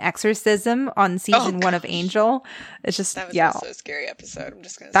Wesley with an exorcism on season 1 of Angel. It's just, that was also a scary episode. I'm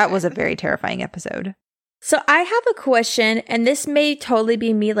just going to say. That was a very terrifying episode. So I have a question, and this may totally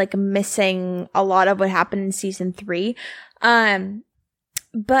be me like missing a lot of what happened in season 3.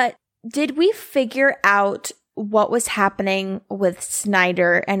 But did we figure out what was happening with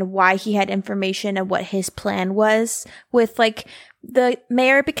Snyder and why he had information and what his plan was with like the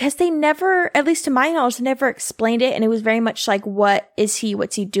mayor? Because they never, at least to my knowledge, they never explained it. And it was very much like, what is he?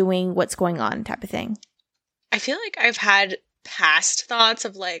 What's he doing? What's going on type of thing. I feel like I've had past thoughts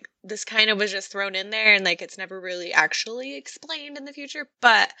of like, this kind of was just thrown in there and like it's never really actually explained in the future.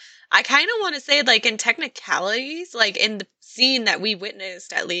 But I kind of want to say like in technicalities, like in the scene that we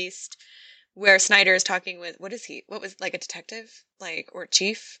witnessed at least, where Snyder is talking with, what was like a detective, like, or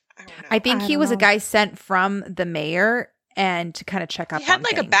chief? I don't know. I think he was a guy sent from the mayor and to kind of check up on He had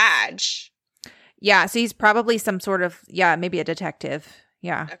like things. a badge. Yeah, so he's probably some sort of, maybe a detective.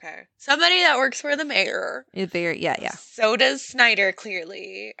 Yeah. Okay. Somebody that works for the mayor. Yeah. So does Snyder,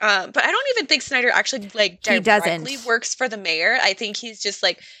 clearly. But I don't even think Snyder actually like He directly doesn't. works for the mayor. I think he's just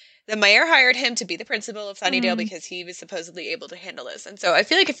like, the mayor hired him to be the principal of Sunnydale because he was supposedly able to handle this. And so I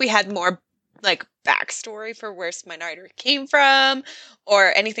feel like if we had more like backstory for where Snyder came from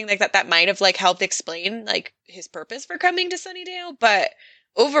or anything like that, that might have like helped explain like his purpose for coming to Sunnydale. But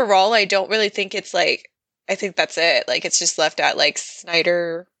overall, I don't really think it's like, I think that's it. Like it's just left at like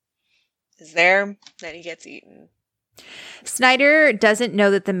Snyder is there, then he gets eaten. Snyder doesn't know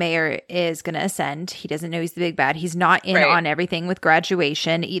that the mayor is going to ascend. He doesn't know he's the big bad. He's not in on everything with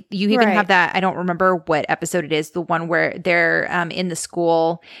graduation. You even have that, I don't remember what episode it is, the one where they're in the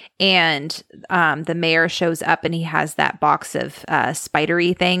school and the mayor shows up and he has that box of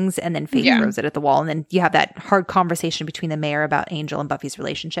spidery things and then Faith throws it at the wall. And then you have that hard conversation between the mayor about Angel and Buffy's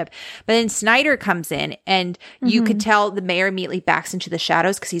relationship. But then Snyder comes in and you could tell the mayor immediately backs into the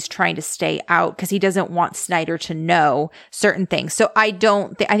shadows because he's trying to stay out because he doesn't want Snyder to know certain things. So I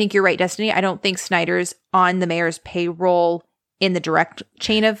think you're right, Destiny. I don't think Snyder's on the mayor's payroll in the direct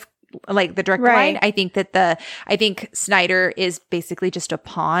chain of like the direct line. I think Snyder is basically just a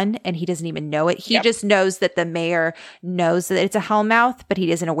pawn and he doesn't even know it. He just knows that the mayor knows that it's a Hellmouth, but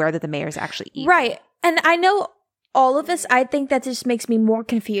he isn't aware that the mayor's actually evil. Right. And I know all of this, I think that just makes me more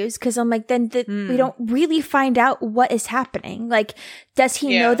confused because I'm like, then we don't really find out what is happening. Like, does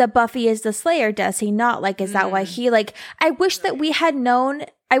he know that Buffy is the Slayer? Does he not? Like, is that why he, like, I wish that we had known,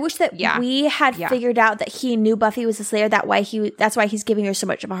 I wish that we had figured out that he knew Buffy was the Slayer, that's why he's giving her so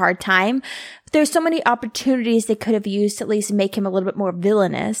much of a hard time. There's so many opportunities they could have used to at least make him a little bit more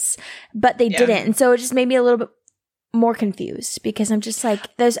villainous, but they didn't. And so it just made me a little bit more confused because I'm just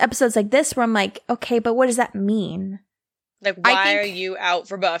like, there's episodes like this where I'm like, okay, but what does that mean? Like, why are you out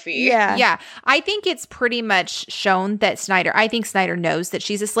for Buffy? Yeah. I think it's pretty much shown that I think Snyder knows that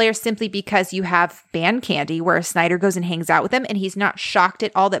she's a Slayer simply because you have Band Candy where Snyder goes and hangs out with him and he's not shocked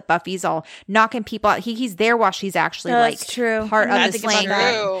at all that Buffy's all knocking people out. He's there while she's actually part of the slaying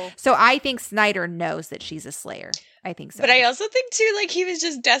thing. So I think Snyder knows that she's a Slayer. I think so. But I also think too, like he was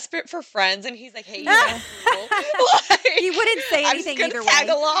just desperate for friends, and he's like, "Hey, you know, he wouldn't say anything either way. Tag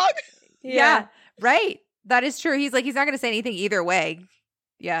along." Yeah, right. That is true. He's like, he's not going to say anything either way.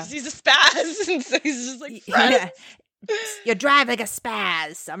 Yeah, he's a spaz, and so he's just like, friends. You drive like a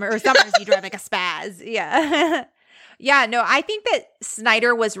spaz, summers you drive like a spaz. Yeah. Yeah, no, I think that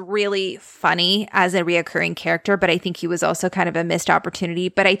Snyder was really funny as a reoccurring character, but I think he was also kind of a missed opportunity.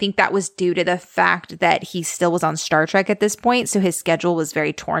 But I think that was due to the fact that he still was on Star Trek at this point. So his schedule was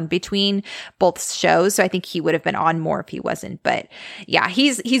very torn between both shows. So I think he would have been on more if he wasn't. But yeah,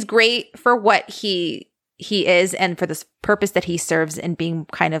 he's great for what he is and for this purpose that he serves in being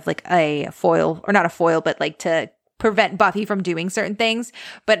kind of like a foil, or not a foil, but like to prevent Buffy from doing certain things,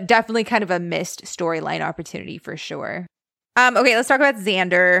 but definitely kind of a missed storyline opportunity for sure. Okay, let's talk about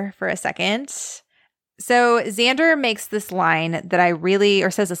Xander for a second. So Xander makes this line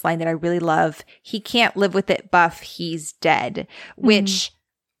that says this line that I really love. He can't live with it, Buff, he's dead, which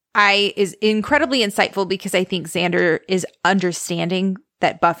is incredibly insightful because I think Xander is understanding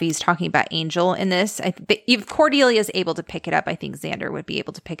that Buffy's talking about Angel in this. If Cordelia is able to pick it up, I think Xander would be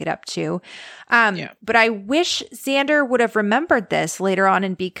able to pick it up too. But I wish Xander would have remembered this later on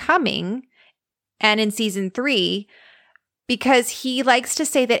in Becoming and in season 3, because he likes to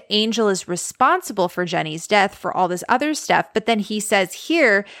say that Angel is responsible for Jenny's death, for all this other stuff. But then he says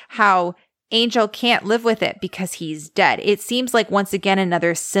here how Angel can't live with it because he's dead. It seems like once again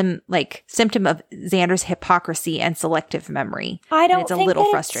another symptom of Xander's hypocrisy and selective memory. It's a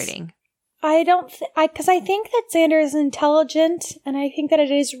little frustrating. Because I think that Xander is intelligent, and I think that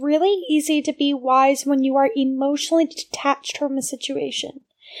it is really easy to be wise when you are emotionally detached from a situation.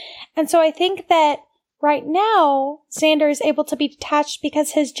 And so I think that right now, Xander is able to be detached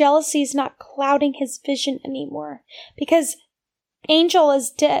because his jealousy is not clouding his vision anymore. Because Angel is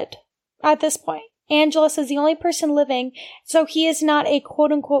dead at this point. Angelus is the only person living, so he is not a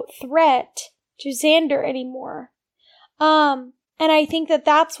quote-unquote threat to Xander anymore. And I think that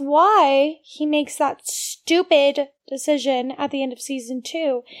that's why he makes that stupid decision at the end of season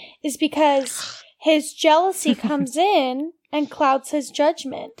 2, is because his jealousy comes in and clouds his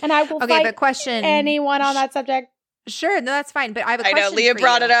judgment. And I will fight anyone on that subject. Sure, no, that's fine. But I have a question. I know, Leah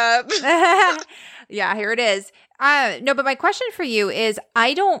brought it up. Yeah, here it is. No, but my question for you is,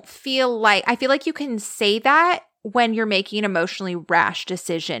 I feel like you can say that when you're making an emotionally rash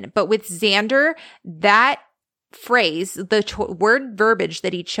decision. But with Xander, that phrase, the word verbiage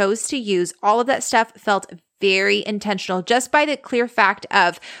that he chose to use, all of that stuff felt very intentional just by the clear fact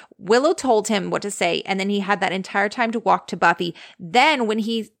of Willow told him what to say, and then he had that entire time to walk to Buffy. Then when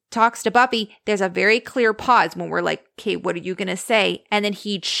he talks to Buffy, there's a very clear pause when we're like, okay, what are you going to say? And then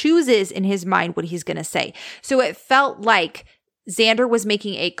he chooses in his mind what he's going to say. So it felt like Xander was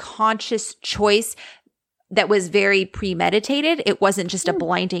making a conscious choice that was very premeditated. It wasn't just a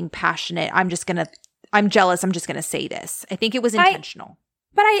blinding, passionate, I'm jealous, I'm just going to say this. I think it was intentional.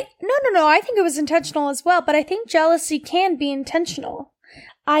 No, I think it was intentional as well, but I think jealousy can be intentional.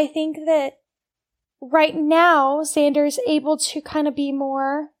 I think that right now, Xander's able to kind of be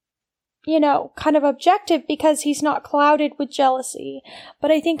more, kind of objective because he's not clouded with jealousy.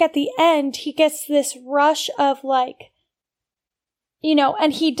 But I think at the end, he gets this rush of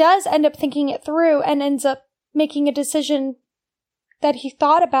and he does end up thinking it through and ends up making a decision that he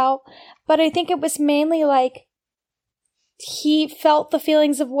thought about. But I think it was mainly he felt the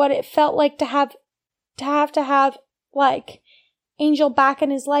feelings of what it felt like to have Angel back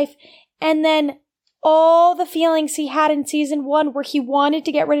in his life. And then all the feelings he had in season 1 where he wanted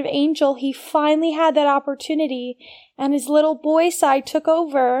to get rid of Angel, he finally had that opportunity and his little boy side took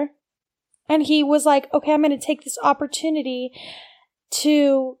over and he was like, okay, I'm going to take this opportunity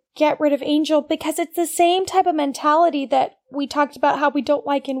to get rid of Angel, because it's the same type of mentality that we talked about how we don't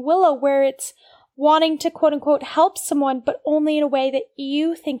like in Willow, where it's wanting to quote unquote help someone, but only in a way that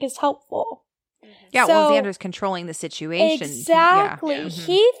you think is helpful. Yeah, well, Xander's controlling the situation. Exactly. Yeah. Mm-hmm.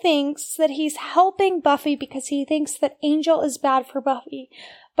 He thinks that he's helping Buffy because he thinks that Angel is bad for Buffy.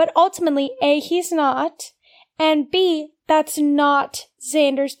 But ultimately, A, he's not, and B, that's not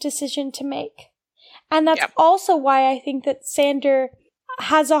Xander's decision to make. And that's also why I think that Xander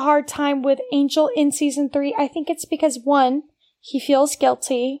has a hard time with Angel in season 3. I think it's because, 1, he feels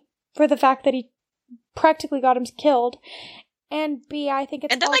guilty for the fact that he practically got him killed. And B, I think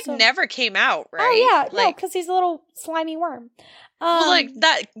it's that never came out, right? Oh, yeah. No, because he's a little slimy worm.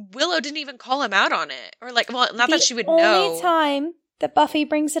 That Willow didn't even call him out on it. Or not that she would know. The only time that Buffy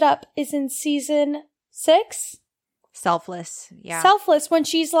brings it up is in season 6. Selfless, yeah. Selfless, when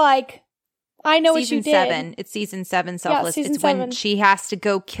she's like, I know what you did. Season 7. It's season 7, Selfless. Yeah, it's 7. when she has to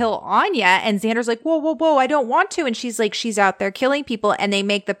go kill Anya, and Xander's like, whoa, I don't want to. And she's like, she's out there killing people. And they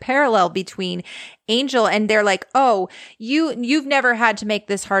make the parallel between Angel, and they're like, oh, you've never had to make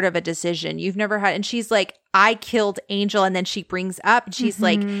this hard of a decision. You've never had. And she's like, I killed Angel. And then she brings up, she's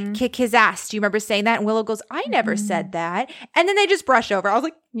like, kick his ass. Do you remember saying that? And Willow goes, I never said that. And then they just brush over. I was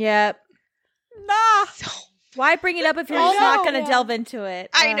like, yep. Nah. Why bring it up if you're just not going to delve into it?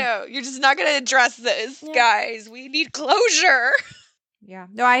 I know. You're just not going to address this, guys. We need closure. Yeah.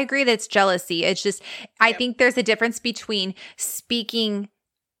 No, I agree that it's jealousy. It's just, I think there's a difference between speaking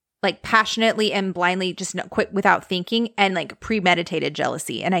passionately and blindly, just quick without thinking, and premeditated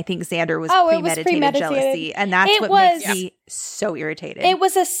jealousy. And I think Xander was premeditated jealousy. And that's makes me so irritated. It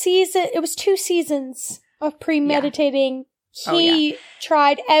was 2 seasons of premeditating. He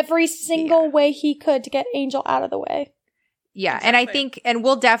tried every single way he could to get Angel out of the way. Yeah. Exactly. And I think, and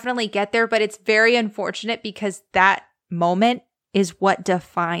we'll definitely get there, but it's very unfortunate because that moment is what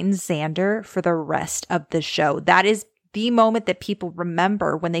defines Xander for the rest of the show. That is the moment that people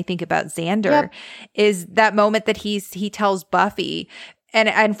remember when they think about Xander, is that moment that he tells Buffy. And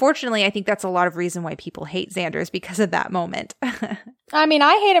unfortunately, I think that's a lot of reason why people hate Xander, is because of that moment. I mean,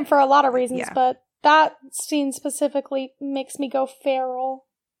 I hate him for a lot of reasons, but that scene specifically makes me go feral.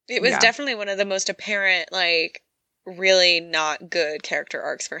 It was definitely one of the most apparent, really not good character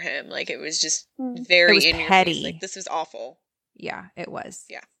arcs for him. It was just very in your face. This was awful. Yeah, it was.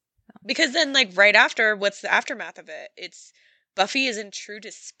 Yeah. Because then, like, right after, what's the aftermath of it? It's Buffy is in true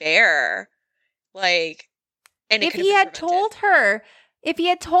despair. Like, and if he had told her,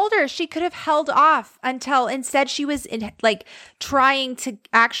 she could have held off until instead she was trying to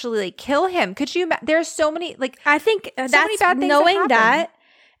actually kill him. Could you? There's so many I think so that's many bad things knowing that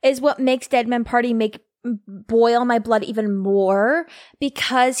is what makes Dead Man Party boil my blood even more,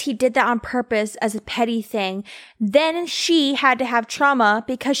 because he did that on purpose as a petty thing. Then she had to have trauma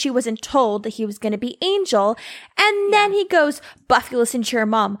because she wasn't told that he was going to be Angel. And then he goes, Buffy, listen to your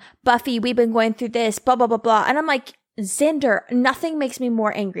mom. Buffy, we've been going through this, blah, blah, blah, blah. And I'm like, Xander, nothing makes me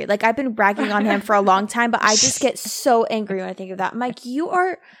more angry. Like, I've been ragging on him for a long time, but I just get so angry when I think of that. I'm like, you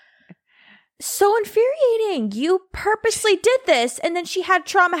are so infuriating. You purposely did this, and then she had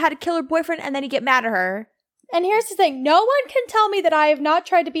trauma, had to kill her boyfriend, and then you get mad at her. And here's the thing. No one can tell me that I have not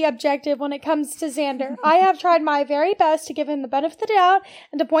tried to be objective when it comes to Xander. I have tried my very best to give him the benefit of the doubt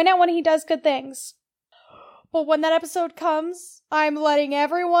and to point out when he does good things. But when that episode comes, I'm letting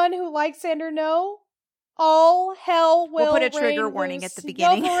everyone who likes Xander know all hell will We'll put a trigger rain warning loose. at the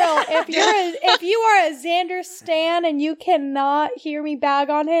beginning. No, for real. If you are a Xander stan and you cannot hear me bag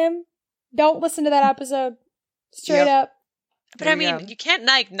on him, don't listen to that episode. Straight up. But I mean, you can't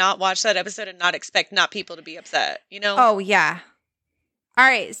not watch that episode and not expect not people to be upset, you know? Oh, yeah. All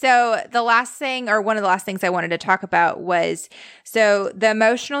right. So the last thing, or one of the last things I wanted to talk about was, so the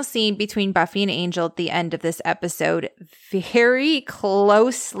emotional scene between Buffy and Angel at the end of this episode very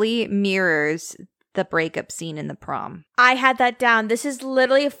closely mirrors the breakup scene in the prom. I had that down. This is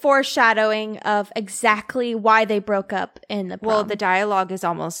literally a foreshadowing of exactly why they broke up in the prom. Well, the dialogue is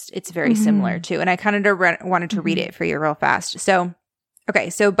it's very similar too. And I kind of wanted to read it for you real fast. So, okay.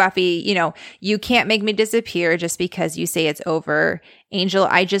 So Buffy, you can't make me disappear just because you say it's over. Angel,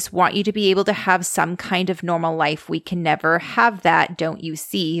 I just want you to be able to have some kind of normal life. We can never have that. Don't you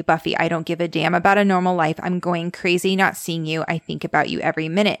see? Buffy, I don't give a damn about a normal life. I'm going crazy not seeing you. I think about you every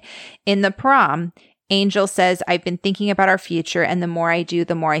minute. In the prom, Angel says, I've been thinking about our future, and the more I do,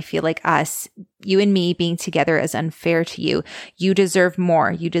 the more I feel like us, you and me being together is unfair to you. You deserve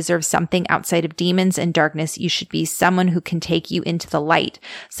more. You deserve something outside of demons and darkness. You should be someone who can take you into the light,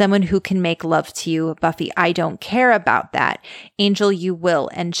 someone who can make love to you. Buffy, I don't care about that. Angel, you will,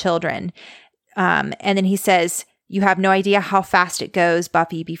 and children. And then he says, you have no idea how fast it goes,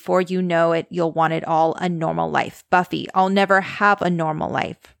 Buffy. Before you know it, you'll want it all, a normal life. Buffy, I'll never have a normal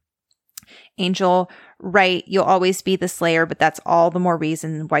life. Angel, right, you'll always be the slayer, but that's all the more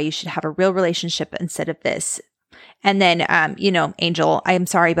reason why you should have a real relationship instead of this. And then, Angel, I'm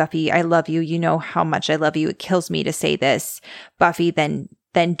sorry, Buffy, I love you. You know how much I love you. It kills me to say this. Buffy, then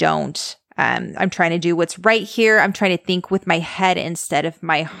don't. I'm trying to do what's right here. I'm trying to think with my head instead of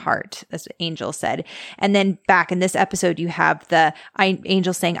my heart, as Angel said. And then back in this episode, you have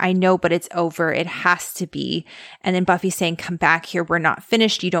Angel saying, I know, but it's over. It has to be. And then Buffy saying, come back here. We're not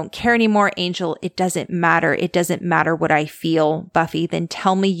finished. You don't care anymore. Angel, it doesn't matter. It doesn't matter what I feel. Buffy, then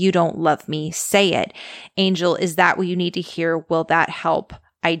tell me you don't love me. Say it. Angel, is that what you need to hear? Will that help?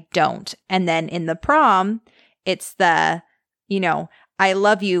 I don't. And then in the prom, it's I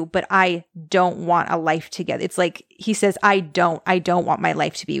love you, but I don't want a life together. It's like he says, I don't want my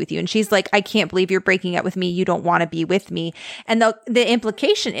life to be with you. And she's like, I can't believe you're breaking up with me. You don't want to be with me. And the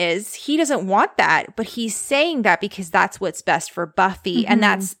implication is he doesn't want that, but he's saying that because that's what's best for Buffy. And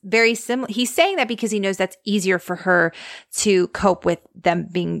that's very similar. He's saying that because he knows that's easier for her to cope with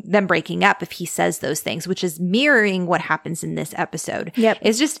them breaking up if he says those things, which is mirroring what happens in this episode. Yep.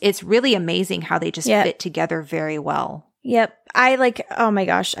 It's really amazing how they just fit together very well. Yep. Oh my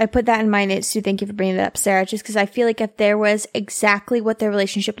gosh. I put that in my notes too. Thank you for bringing that up, Sarah. Just because I feel like if there was exactly what their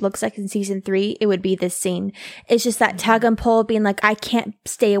relationship looks like in season 3, it would be this scene. It's just that tug and pull being like, I can't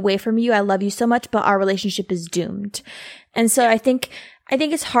stay away from you. I love you so much, but our relationship is doomed. And so I think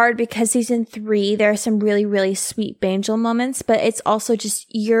it's hard because season 3, there are some really, really sweet Angel moments, but it's also just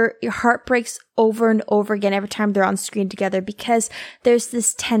your heart breaks over and over again every time they're on screen together because there's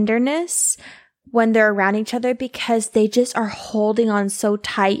this tenderness when they're around each other because they just are holding on so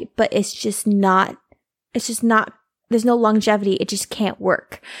tight, but there's no longevity. It just can't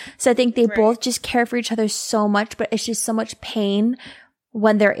work. So I think they both just care for each other so much, but it's just so much pain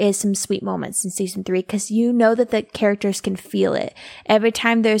when there is some sweet moments in season 3 because you know that the characters can feel it. Every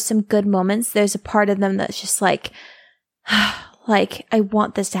time there's some good moments, there's a part of them that's just like I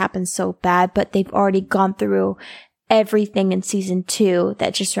want this to happen so bad, but they've already gone through everything in season 2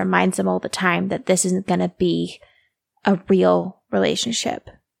 that just reminds them all the time that this isn't going to be a real relationship.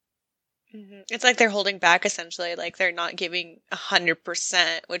 It's like they're holding back essentially, like they're not giving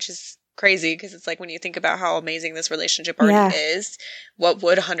 100%, which is crazy because it's like when you think about how amazing this relationship already is, what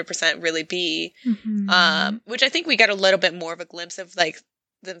would 100% really be? Which I think we got a little bit more of a glimpse of like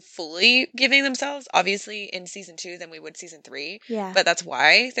them fully giving themselves, obviously, in season 2 than we would season 3. Yeah. But that's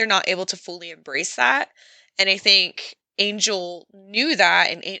why they're not able to fully embrace that. And I think Angel knew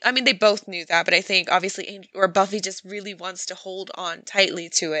that, and I mean, they both knew that, but I think obviously Buffy just really wants to hold on tightly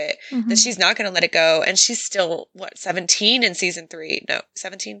to it, that she's not going to let it go. And she's still, 17 in season 3? No,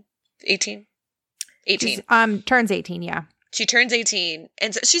 17? 18? 18. Turns 18, yeah. She turns 18,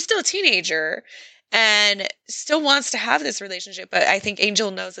 and so she's still a teenager and still wants to have this relationship. But I think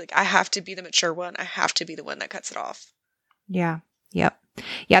Angel knows, like, I have to be the mature one. I have to be the one that cuts it off. Yeah. Yep.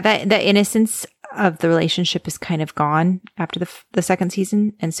 Yeah, that the innocence of the relationship is kind of gone after the second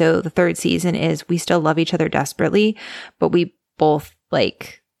season. And so the third season is we still love each other desperately, but we both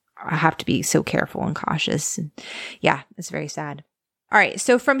like have to be so careful and cautious. And yeah, it's very sad. All right.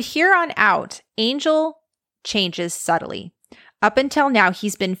 So from here on out, Angel changes subtly. Up until now,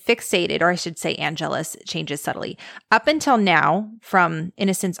 he's been fixated, or I should say Angelus changes subtly. Up until now, from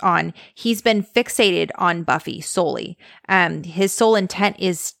Innocence on, he's been fixated on Buffy solely. His sole intent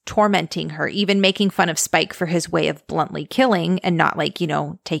is tormenting her, even making fun of Spike for his way of bluntly killing and not like,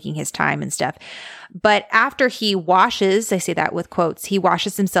 taking his time and stuff. But after he washes, I say that with quotes, he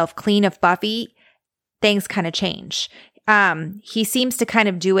washes himself clean of Buffy, things kind of change. He seems to kind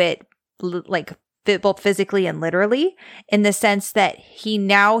of do it like both physically and literally, in the sense that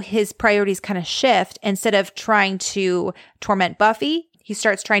his priorities kind of shift. Instead of trying to torment Buffy, he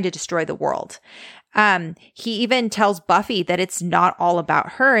starts trying to destroy the world. He even tells Buffy that it's not all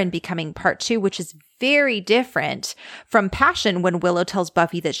about her in Becoming Part 2, which is very different from Passion, when Willow tells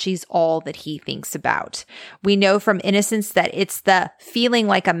Buffy that she's all that he thinks about. We know from Innocence that it's the feeling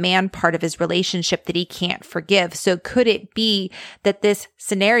like a man part of his relationship that he can't forgive. So could it be that this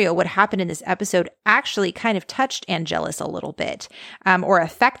scenario, what happened in this episode, actually kind of touched Angelus a little bit, or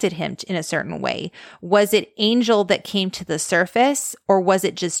affected him in a certain way? Was it Angel that came to the surface, or was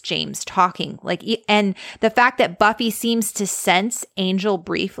it just James talking? And the fact that Buffy seems to sense Angel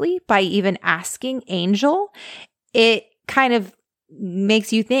briefly by even asking Angel, it kind of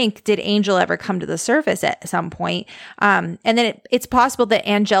makes you think, did Angel ever come to the surface at some point? And then it's possible that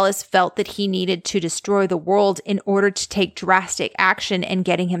Angelus felt that he needed to destroy the world in order to take drastic action and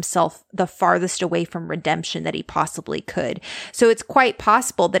getting himself the farthest away from redemption that he possibly could. So it's quite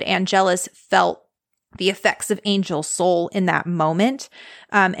possible that Angelus felt the effects of Angel's soul in that moment,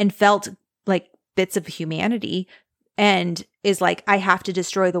 and felt like bits of humanity, and is like, I have to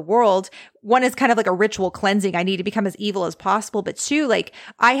destroy the world. One is kind of like a ritual cleansing. I need to become as evil as possible. But two, like,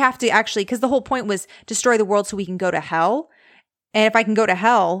 I have to actually, because the whole point was destroy the world so we can go to hell. And if I can go to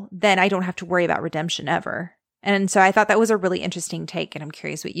hell, then I don't have to worry about redemption ever. And so I thought that was a really interesting take. And I'm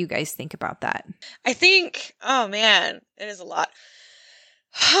curious what you guys think about that. I think, oh man, it is a lot.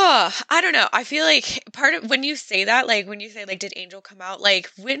 I don't know. I feel like part of when you say that, like when you say like, did Angel come out? Like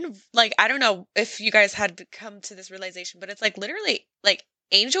when, like, I don't know if you guys had come to this realization, but it's like literally like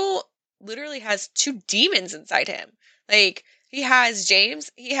Angel literally has 2 demons inside him. Like he has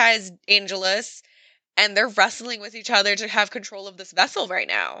James, he has Angelus, and they're wrestling with each other to have control of this vessel right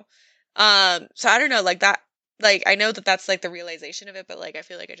now. So I don't know, like that. Like, I know that that's, like, the realization of it, but, like, I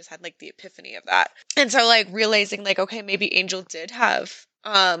feel like I just had, like, the epiphany of that. And so, like, realizing, like, okay, maybe Angel did have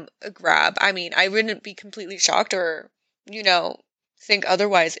a grab. I mean, I wouldn't be completely shocked or, think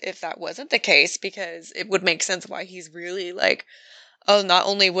otherwise if that wasn't the case, because it would make sense why he's really, like, oh, not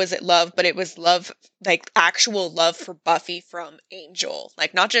only was it love, but it was love, like, actual love for Buffy from Angel.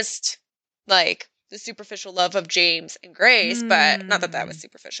 Like, not just, like, the superficial love of James and Grace, but not that was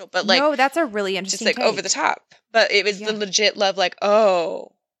superficial, but like, no, that's a really interesting, just like over the top, but it was the legit love. Like,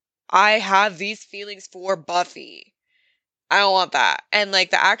 oh, I have these feelings for Buffy. I don't want that. And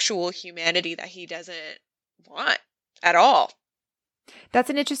like the actual humanity that he doesn't want at all. That's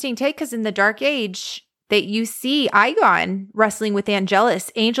an interesting take. 'Cause in the Dark Age that you see Igon wrestling with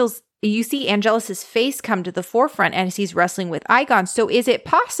Angelus, you see Angelus's face come to the forefront as he's wrestling with Igon. So is it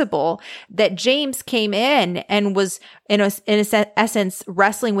possible that James came in and was, in a essence,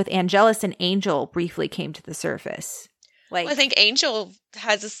 wrestling with Angelus, and Angel briefly came to the surface? Like, well, I think Angel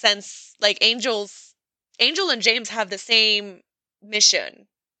has a sense, like Angel and James have the same mission,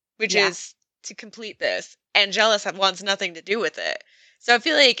 which is to complete this. Angelus wants nothing to do with it. So I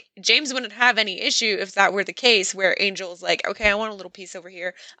feel like James wouldn't have any issue if that were the case, where Angel's like, okay, I want a little piece over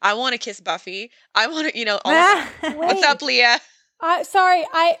here. I want to kiss Buffy. I want to, all of that. What's up, Leah? Sorry,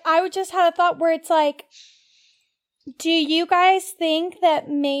 I just had a thought where it's like, do you guys think that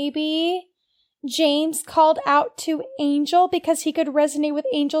maybe James called out to Angel because he could resonate with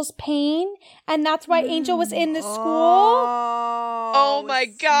Angel's pain, and that's why Angel was in the school. Oh my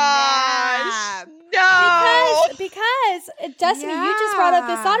gosh. No. Because Destiny, you just brought up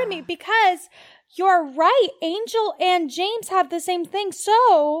this thought of me, because you're right. Angel and James have the same thing.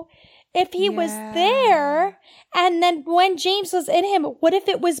 So if he was there, and then when James was in him, what if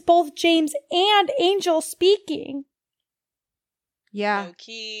it was both James and Angel speaking? Yeah.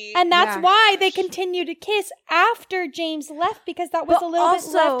 Low-key. And that's why they continue to kiss after James left, because that was a little bit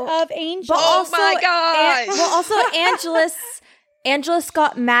left of Angel. Oh my gosh. Also, Angelus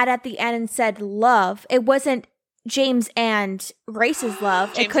got mad at the end and said love. It wasn't James and Grace's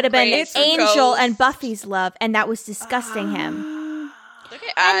love. It could have been Angel and Buffy's love, and that was disgusting him. Look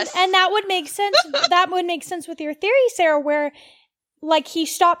at us. And that would make sense. That would make sense with your theory, Sarah, where like he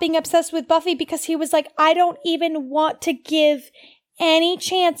stopped being obsessed with Buffy because he was like, I don't even want to give any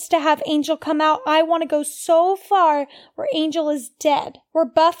chance to have Angel come out. I want to go so far where Angel is dead, where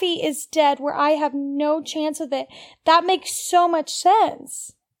Buffy is dead, where I have no chance of it. That makes so much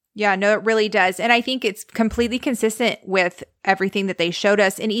sense. Yeah, no, it really does. And I think it's completely consistent with everything that they showed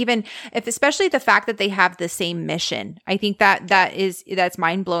us. And even if, especially the fact that they have the same mission, I think that's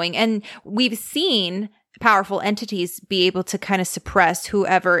mind blowing. And we've seen powerful entities be able to kind of suppress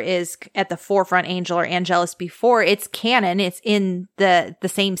whoever is at the forefront, Angel or Angelus, before. It's canon. It's in the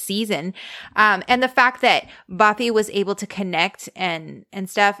same season. And the fact that Buffy was able to connect and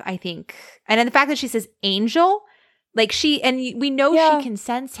stuff, I think, and then the fact that she says Angel, like we know she can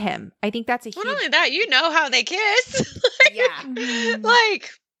sense him. I think that's a huge. Not only that, you know how they kiss. Yeah.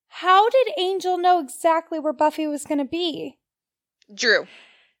 Like, how did Angel know exactly where Buffy was going to be? Drew.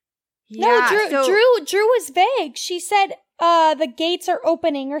 No, Drew was vague. She said the gates are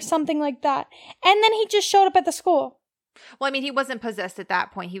opening or something like that. And then he just showed up at the school. Well, I mean, he wasn't possessed at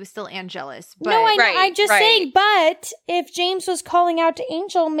that point. He was still Angelus. But no, I'm just saying, but if James was calling out to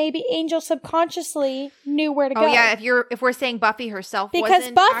Angel, maybe Angel subconsciously knew where to go. Oh, yeah, if we're saying Buffy herself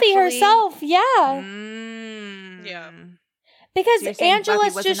because Buffy herself, yeah. Yeah. Because so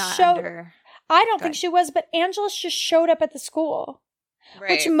Angelus just showed... I don't think ahead. she was, but Angelus just showed up at the school.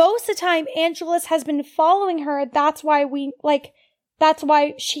 Right. Which most of the time Angelus has been following her. That's why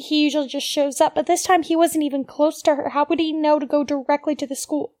he usually just shows up. But this time he wasn't even close to her. How would he know to go directly to the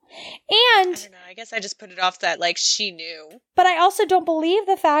school? And I don't know. I guess I just put it off that like she knew. But I also don't believe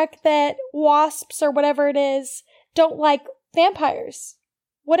the fact that wasps or whatever it is don't like vampires.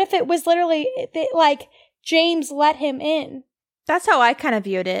 What if it was literally like James let him in? That's how I kind of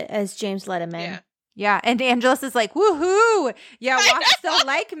viewed it, as James let him in. Yeah. Yeah, and Angelus is like, woohoo! Yeah, wasps don't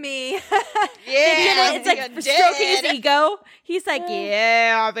like me. Yeah, It's like stroking his ego. He's like,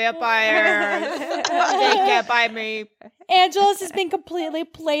 yeah, vampires. They can't bite me. Angelus has been completely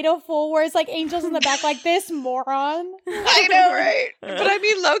Play-Doh full, whereas like Angel's in the back like this moron. I know, right? But I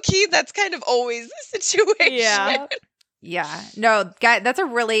mean, low-key, that's kind of always the situation. Yeah. Yeah, no, guy, that's a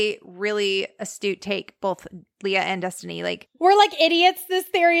really, really astute take, both Leah and Destiny. Like, we're like idiots. This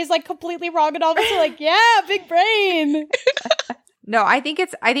theory is like completely wrong, and all of us are like, yeah, big brain. no, I think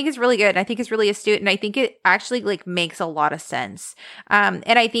it's really good. I think it's really astute, and I think it actually like makes a lot of sense. And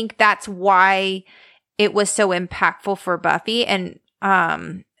I think that's why it was so impactful for Buffy, and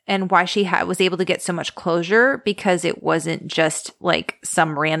why she was able to get so much closure, because it wasn't just like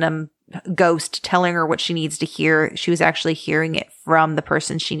some random ghost telling her what she needs to hear. She was actually hearing it from the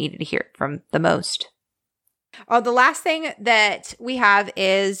person she needed to hear it from the most. Oh, the last thing that we have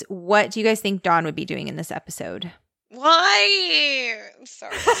is, what do you guys think Dawn would be doing in this episode? Why? I'm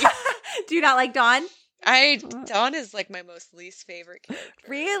sorry. Do you not like Dawn? Dawn is like my most least favorite character.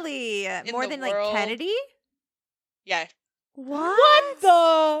 Really? More than like Kennedy? Yeah. What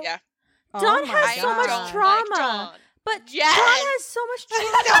the? Yeah. Dawn has so much don't trauma. like Dawn. But Yes! Dawn has so much trauma.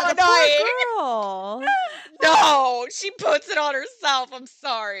 So The annoying. poor girl. No, she puts it on herself. I'm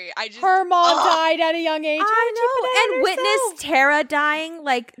sorry. Her mom died at a young age. I know. And witness Tara dying.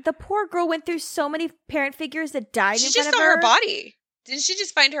 Like, the poor girl went through so many parent figures that died She in just front saw of her. her body. Didn't she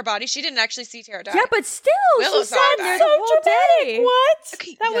just find her body? She didn't actually see Tara die. Yeah, but still, Willow she saw sat her there die. the whole day. What?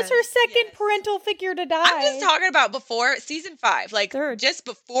 Okay, That was her second yes. parental figure to die. I'm just talking about before season 5, like Third. just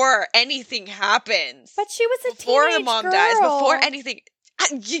before anything happens. But she was a before teenage the mom girl. dies, before anything.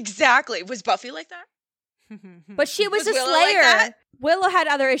 Exactly. Was Buffy like that? But she was a Willow like slayer. that? Willow had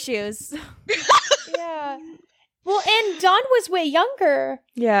other issues. Yeah. Well, and Dawn was way younger.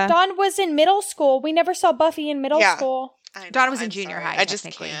 Yeah. Dawn was in middle school. We never saw Buffy in middle Yeah. school. I know, Dawn was in I'm junior sorry. high, I just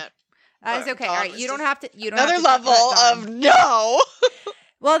technically. can't. It's okay. All right, you don't have to. You don't Another have to talk level about Dawn. of no.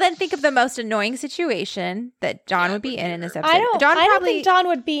 Well, then think of the most annoying situation that Dawn would be in this episode. I don't think Dawn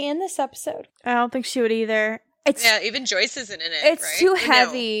would be in this episode. I don't think she would either. Even Joyce isn't in it. It's right? too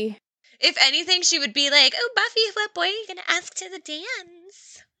heavy. No. If anything, she would be like, "Oh, Buffy, what boy are you gonna ask to the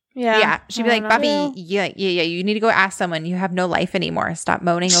dance?" Yeah. She'd be like, Buffy, Yeah. you need to go ask someone. You have no life anymore. Stop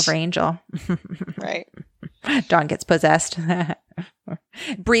moaning over Angel. Right. Dawn gets possessed.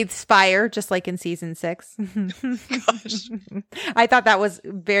 Breathes fire, just like in season 6. Gosh. I thought that was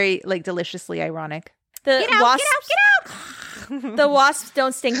very deliciously ironic. The Get out! The wasps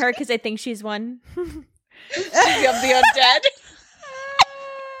don't sting her because they think she's one. She's the undead.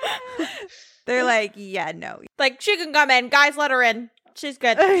 They're like, yeah, no. Like, she can come in. Guys, let her in. She's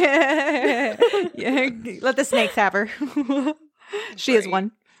good. Yeah, let the snakes have her. She is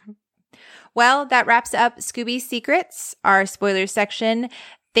one. Well, that wraps up Scooby's Secrets, our spoiler section.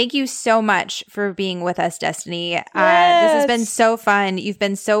 Thank you so much for being with us, Destiny. This has been so fun. You've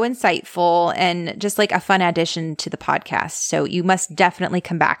been so insightful and just like a fun addition to the podcast. So you must definitely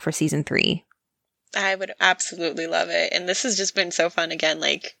come back for season 3. I would absolutely love it. And this has just been so fun again,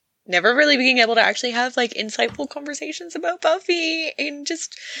 like never really being able to actually have like insightful conversations about Buffy and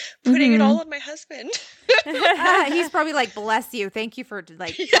just putting it all on my husband. He's probably like, bless you. Thank you for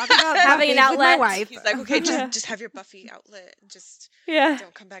like talking about having Buffy an outlet. with my wife. He's like, okay, just have your Buffy outlet and just Yeah.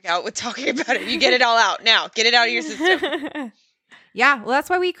 don't come back out with talking about it. You get it all out now. Get it out of your system. Yeah, well, that's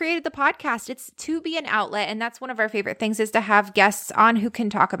why we created the podcast. It's to be an outlet, and that's one of our favorite things is to have guests on who can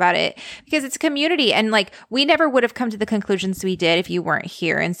talk about it because it's a community, and like we never would have come to the conclusions we did if you weren't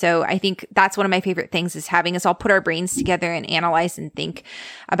here. And so I think that's one of my favorite things is having us all put our brains together and analyze and think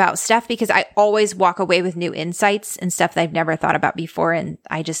about stuff because I always walk away with new insights and stuff that I've never thought about before, and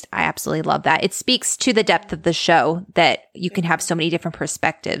I absolutely love that. It speaks to the depth of the show that you can have so many different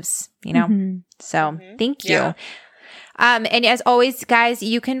perspectives, you know? So thank you. Yeah. And as always, guys,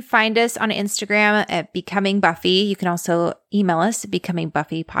 you can find us on Instagram at Becoming Buffy. You can also email us at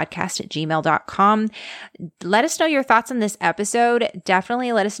becomingbuffypodcast@gmail.com. Let us know your thoughts on this episode.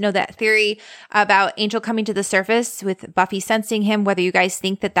 Definitely let us know that theory about Angel coming to the surface with Buffy sensing him, whether you guys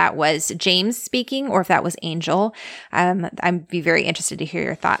think that was James speaking or if that was Angel. I'd be very interested to hear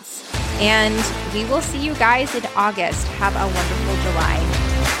your thoughts. And we will see you guys in August. Have a wonderful July.